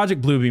idea of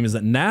Project Bluebeam is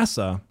that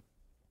NASA,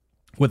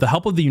 with the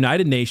help of the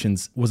United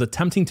Nations, was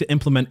attempting to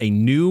implement a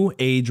new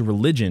age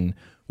religion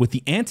with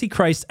the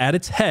Antichrist at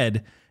its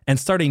head and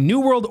start a new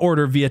world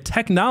order via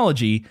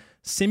technology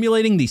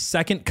simulating the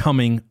second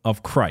coming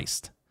of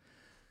Christ.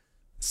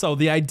 So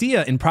the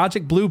idea in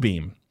Project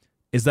Bluebeam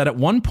is that at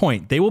one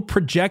point they will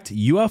project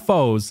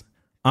UFOs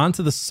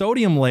onto the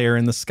sodium layer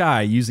in the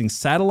sky using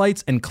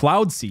satellites and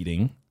cloud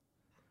seeding,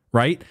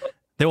 right?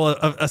 They will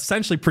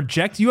essentially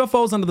project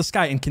UFOs onto the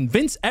sky and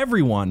convince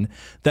everyone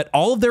that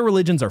all of their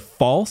religions are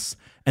false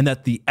and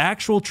that the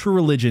actual true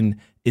religion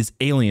is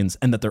aliens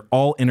and that they're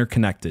all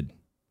interconnected.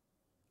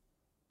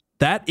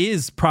 That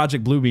is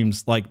Project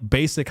Bluebeam's like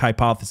basic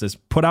hypothesis,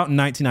 put out in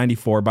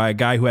 1994 by a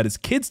guy who had his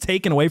kids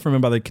taken away from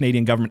him by the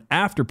Canadian government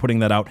after putting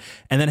that out,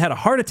 and then had a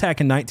heart attack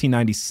in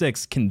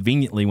 1996,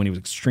 conveniently when he was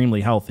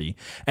extremely healthy.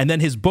 And then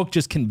his book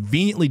just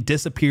conveniently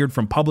disappeared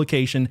from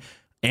publication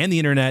and the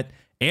internet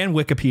and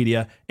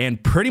Wikipedia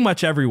and pretty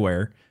much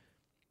everywhere.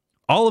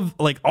 All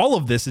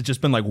of this has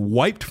just been like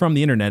wiped from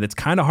the internet. It's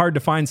kind of hard to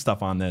find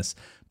stuff on this.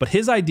 But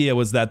his idea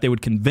was that they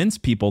would convince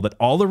people that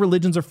all the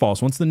religions are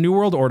false. Once the New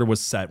World Order was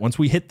set, once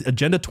we hit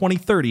Agenda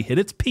 2030, hit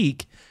its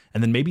peak,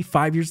 and then maybe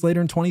 5 years later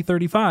in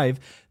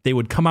 2035, they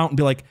would come out and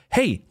be like,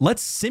 hey,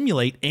 let's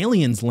simulate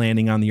aliens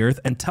landing on the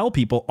earth and tell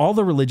people all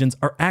the religions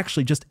are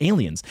actually just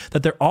aliens,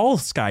 that they're all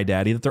Sky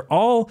Daddy, that they're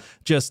all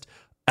just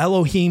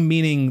Elohim,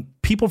 meaning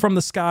people from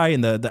the sky,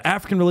 and the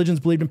African religions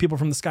believed in people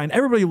from the sky, and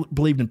everybody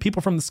believed in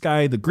people from the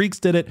sky. The Greeks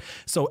did it.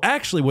 So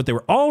actually what they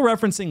were all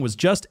referencing was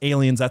just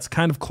aliens. That's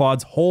kind of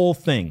Claude's whole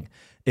thing,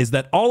 is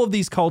that all of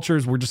these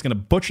cultures were just going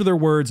to butcher their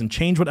words and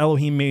change what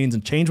Elohim means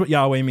and change what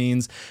Yahweh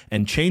means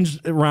and change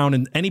around,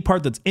 and any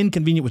part that's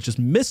inconvenient was just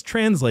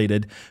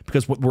mistranslated,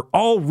 because what we're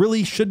all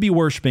really should be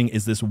worshiping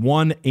is this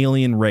one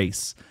alien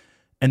race.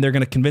 And they're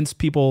going to convince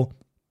people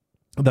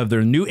that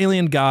they're new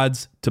alien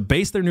gods to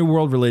base their new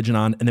world religion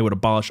on, and they would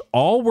abolish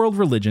all world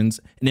religions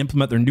and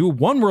implement their new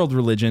one world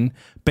religion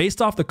based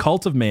off the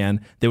cult of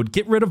man. They would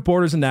get rid of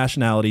borders and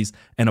nationalities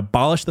and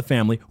abolish the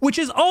family, which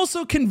is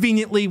also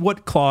conveniently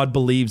what Claude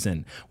believes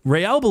in.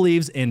 Rael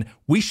believes in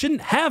we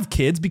shouldn't have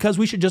kids because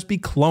we should just be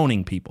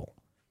cloning people.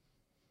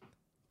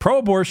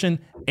 Pro-abortion,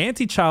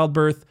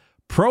 anti-childbirth,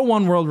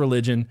 pro-one world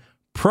religion,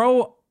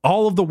 pro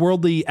all of the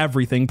worldly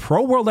everything,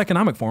 pro-World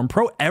Economic Forum,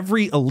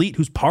 pro-every elite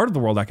who's part of the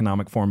World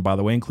Economic Forum, by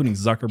the way, including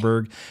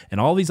Zuckerberg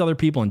and all these other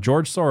people and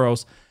George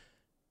Soros.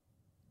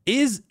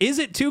 Is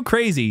it too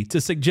crazy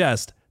to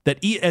suggest that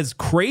as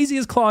crazy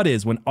as Claude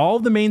is, when all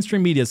of the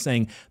mainstream media is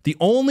saying the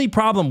only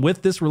problem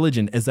with this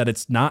religion is that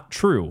it's not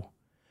true,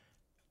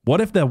 what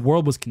if the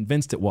world was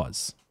convinced it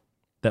was?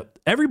 That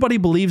everybody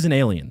believes in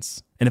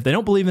aliens, and if they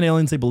don't believe in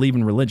aliens, they believe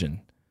in religion.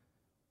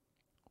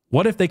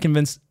 What if they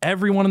convinced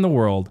everyone in the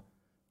world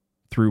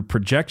through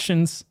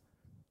projections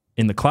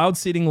in the cloud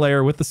seeding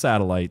layer with the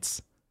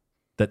satellites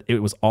that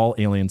it was all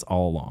aliens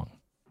all along?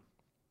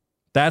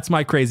 That's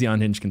my crazy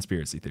unhinged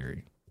conspiracy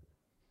theory.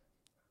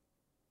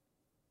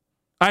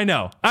 I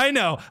know.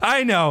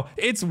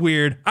 It's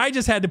weird. I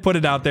just had to put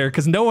it out there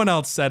because no one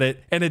else said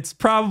it, and it's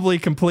probably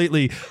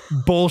completely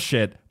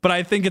bullshit, but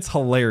I think it's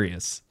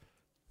hilarious.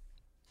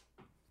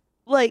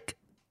 Like,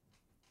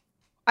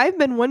 I've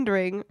been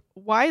wondering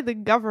why the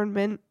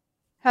government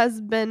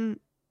has been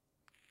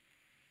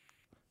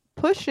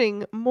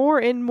pushing more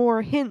and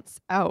more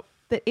hints out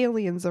that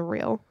aliens are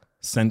real.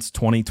 Since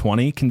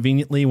 2020,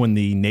 conveniently, when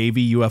the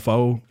Navy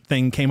UFO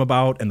thing came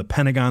about and the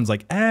Pentagon's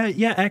like,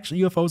 yeah, actually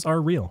UFOs are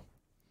real.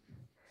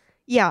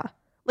 Yeah.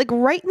 Like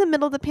right in the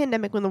middle of the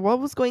pandemic when the world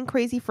was going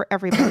crazy for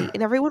everybody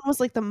and everyone was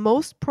like the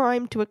most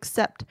primed to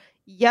accept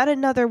yet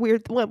another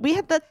weird one. We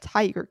had the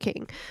Tiger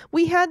King.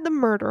 We had the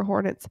murder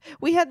hornets.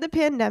 We had the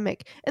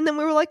pandemic. And then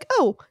we were like,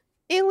 oh,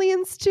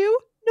 aliens too?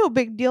 No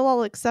big deal.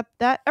 I'll accept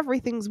that.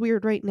 Everything's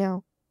weird right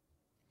now.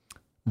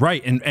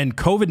 Right. And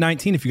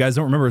COVID-19, if you guys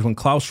don't remember, is when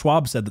Klaus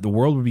Schwab said that the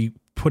world would be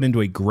put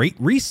into a great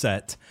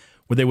reset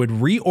where they would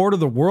reorder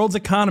the world's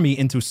economy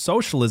into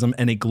socialism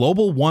and a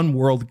global one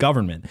world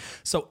government.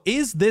 So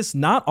is this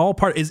not all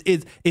part? Is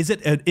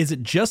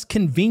it just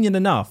convenient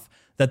enough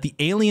that the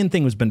alien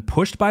thing has been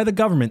pushed by the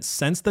government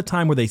since the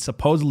time where they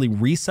supposedly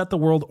reset the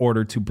world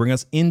order to bring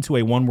us into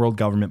a one world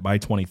government by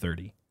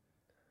 2030?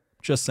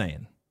 Just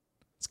saying.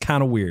 It's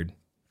kind of weird.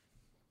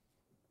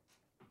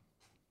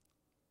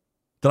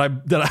 Did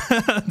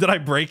I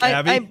break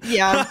Abby?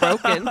 I'm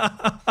broken. All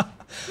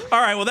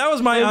right. Well, that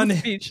was my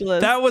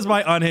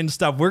unhinged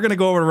stuff. We're gonna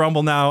go over to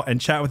Rumble now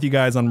and chat with you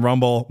guys on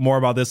Rumble more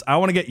about this. I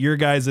want to get your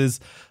guys'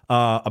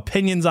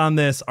 opinions on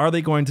this. Are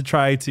they going to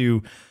try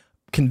to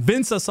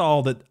convince us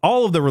all that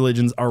all of the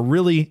religions are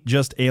really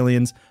just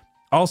aliens?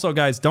 Also,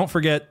 guys, don't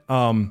forget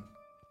from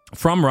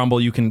Rumble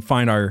you can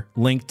find our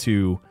link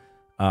to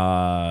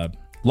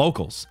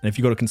Locals, and if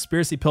you go to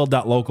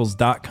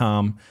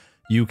conspiracypill.locals.com.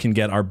 you can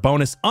get our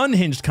bonus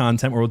unhinged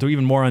content where we'll do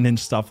even more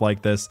unhinged stuff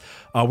like this.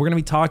 We're going to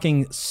be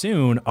talking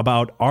soon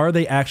about, are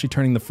they actually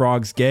turning the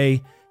frogs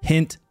gay?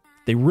 Hint,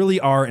 they really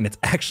are, and it's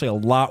actually a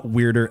lot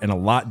weirder and a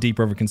lot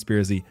deeper of a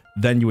conspiracy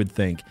than you would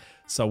think.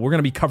 So we're going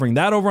to be covering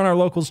that over on our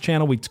Locals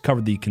channel. We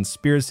covered the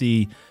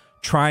conspiracy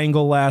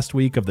triangle last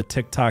week of the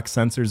TikTok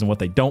censors and what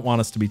they don't want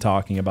us to be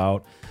talking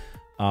about.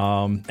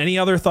 Any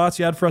other thoughts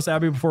you had for us,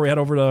 Abby, before we head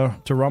over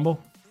to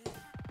Rumble?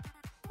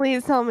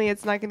 Please tell me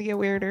it's not going to get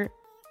weirder.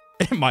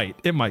 It might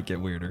get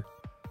weirder.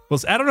 Well,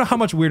 I don't know how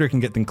much weirder it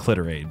can get than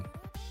Clitorade.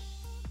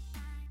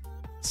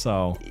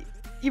 So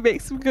you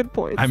make some good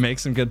points. I make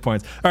some good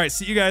points. All right,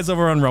 see you guys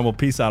over on Rumble.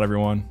 Peace out,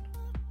 everyone.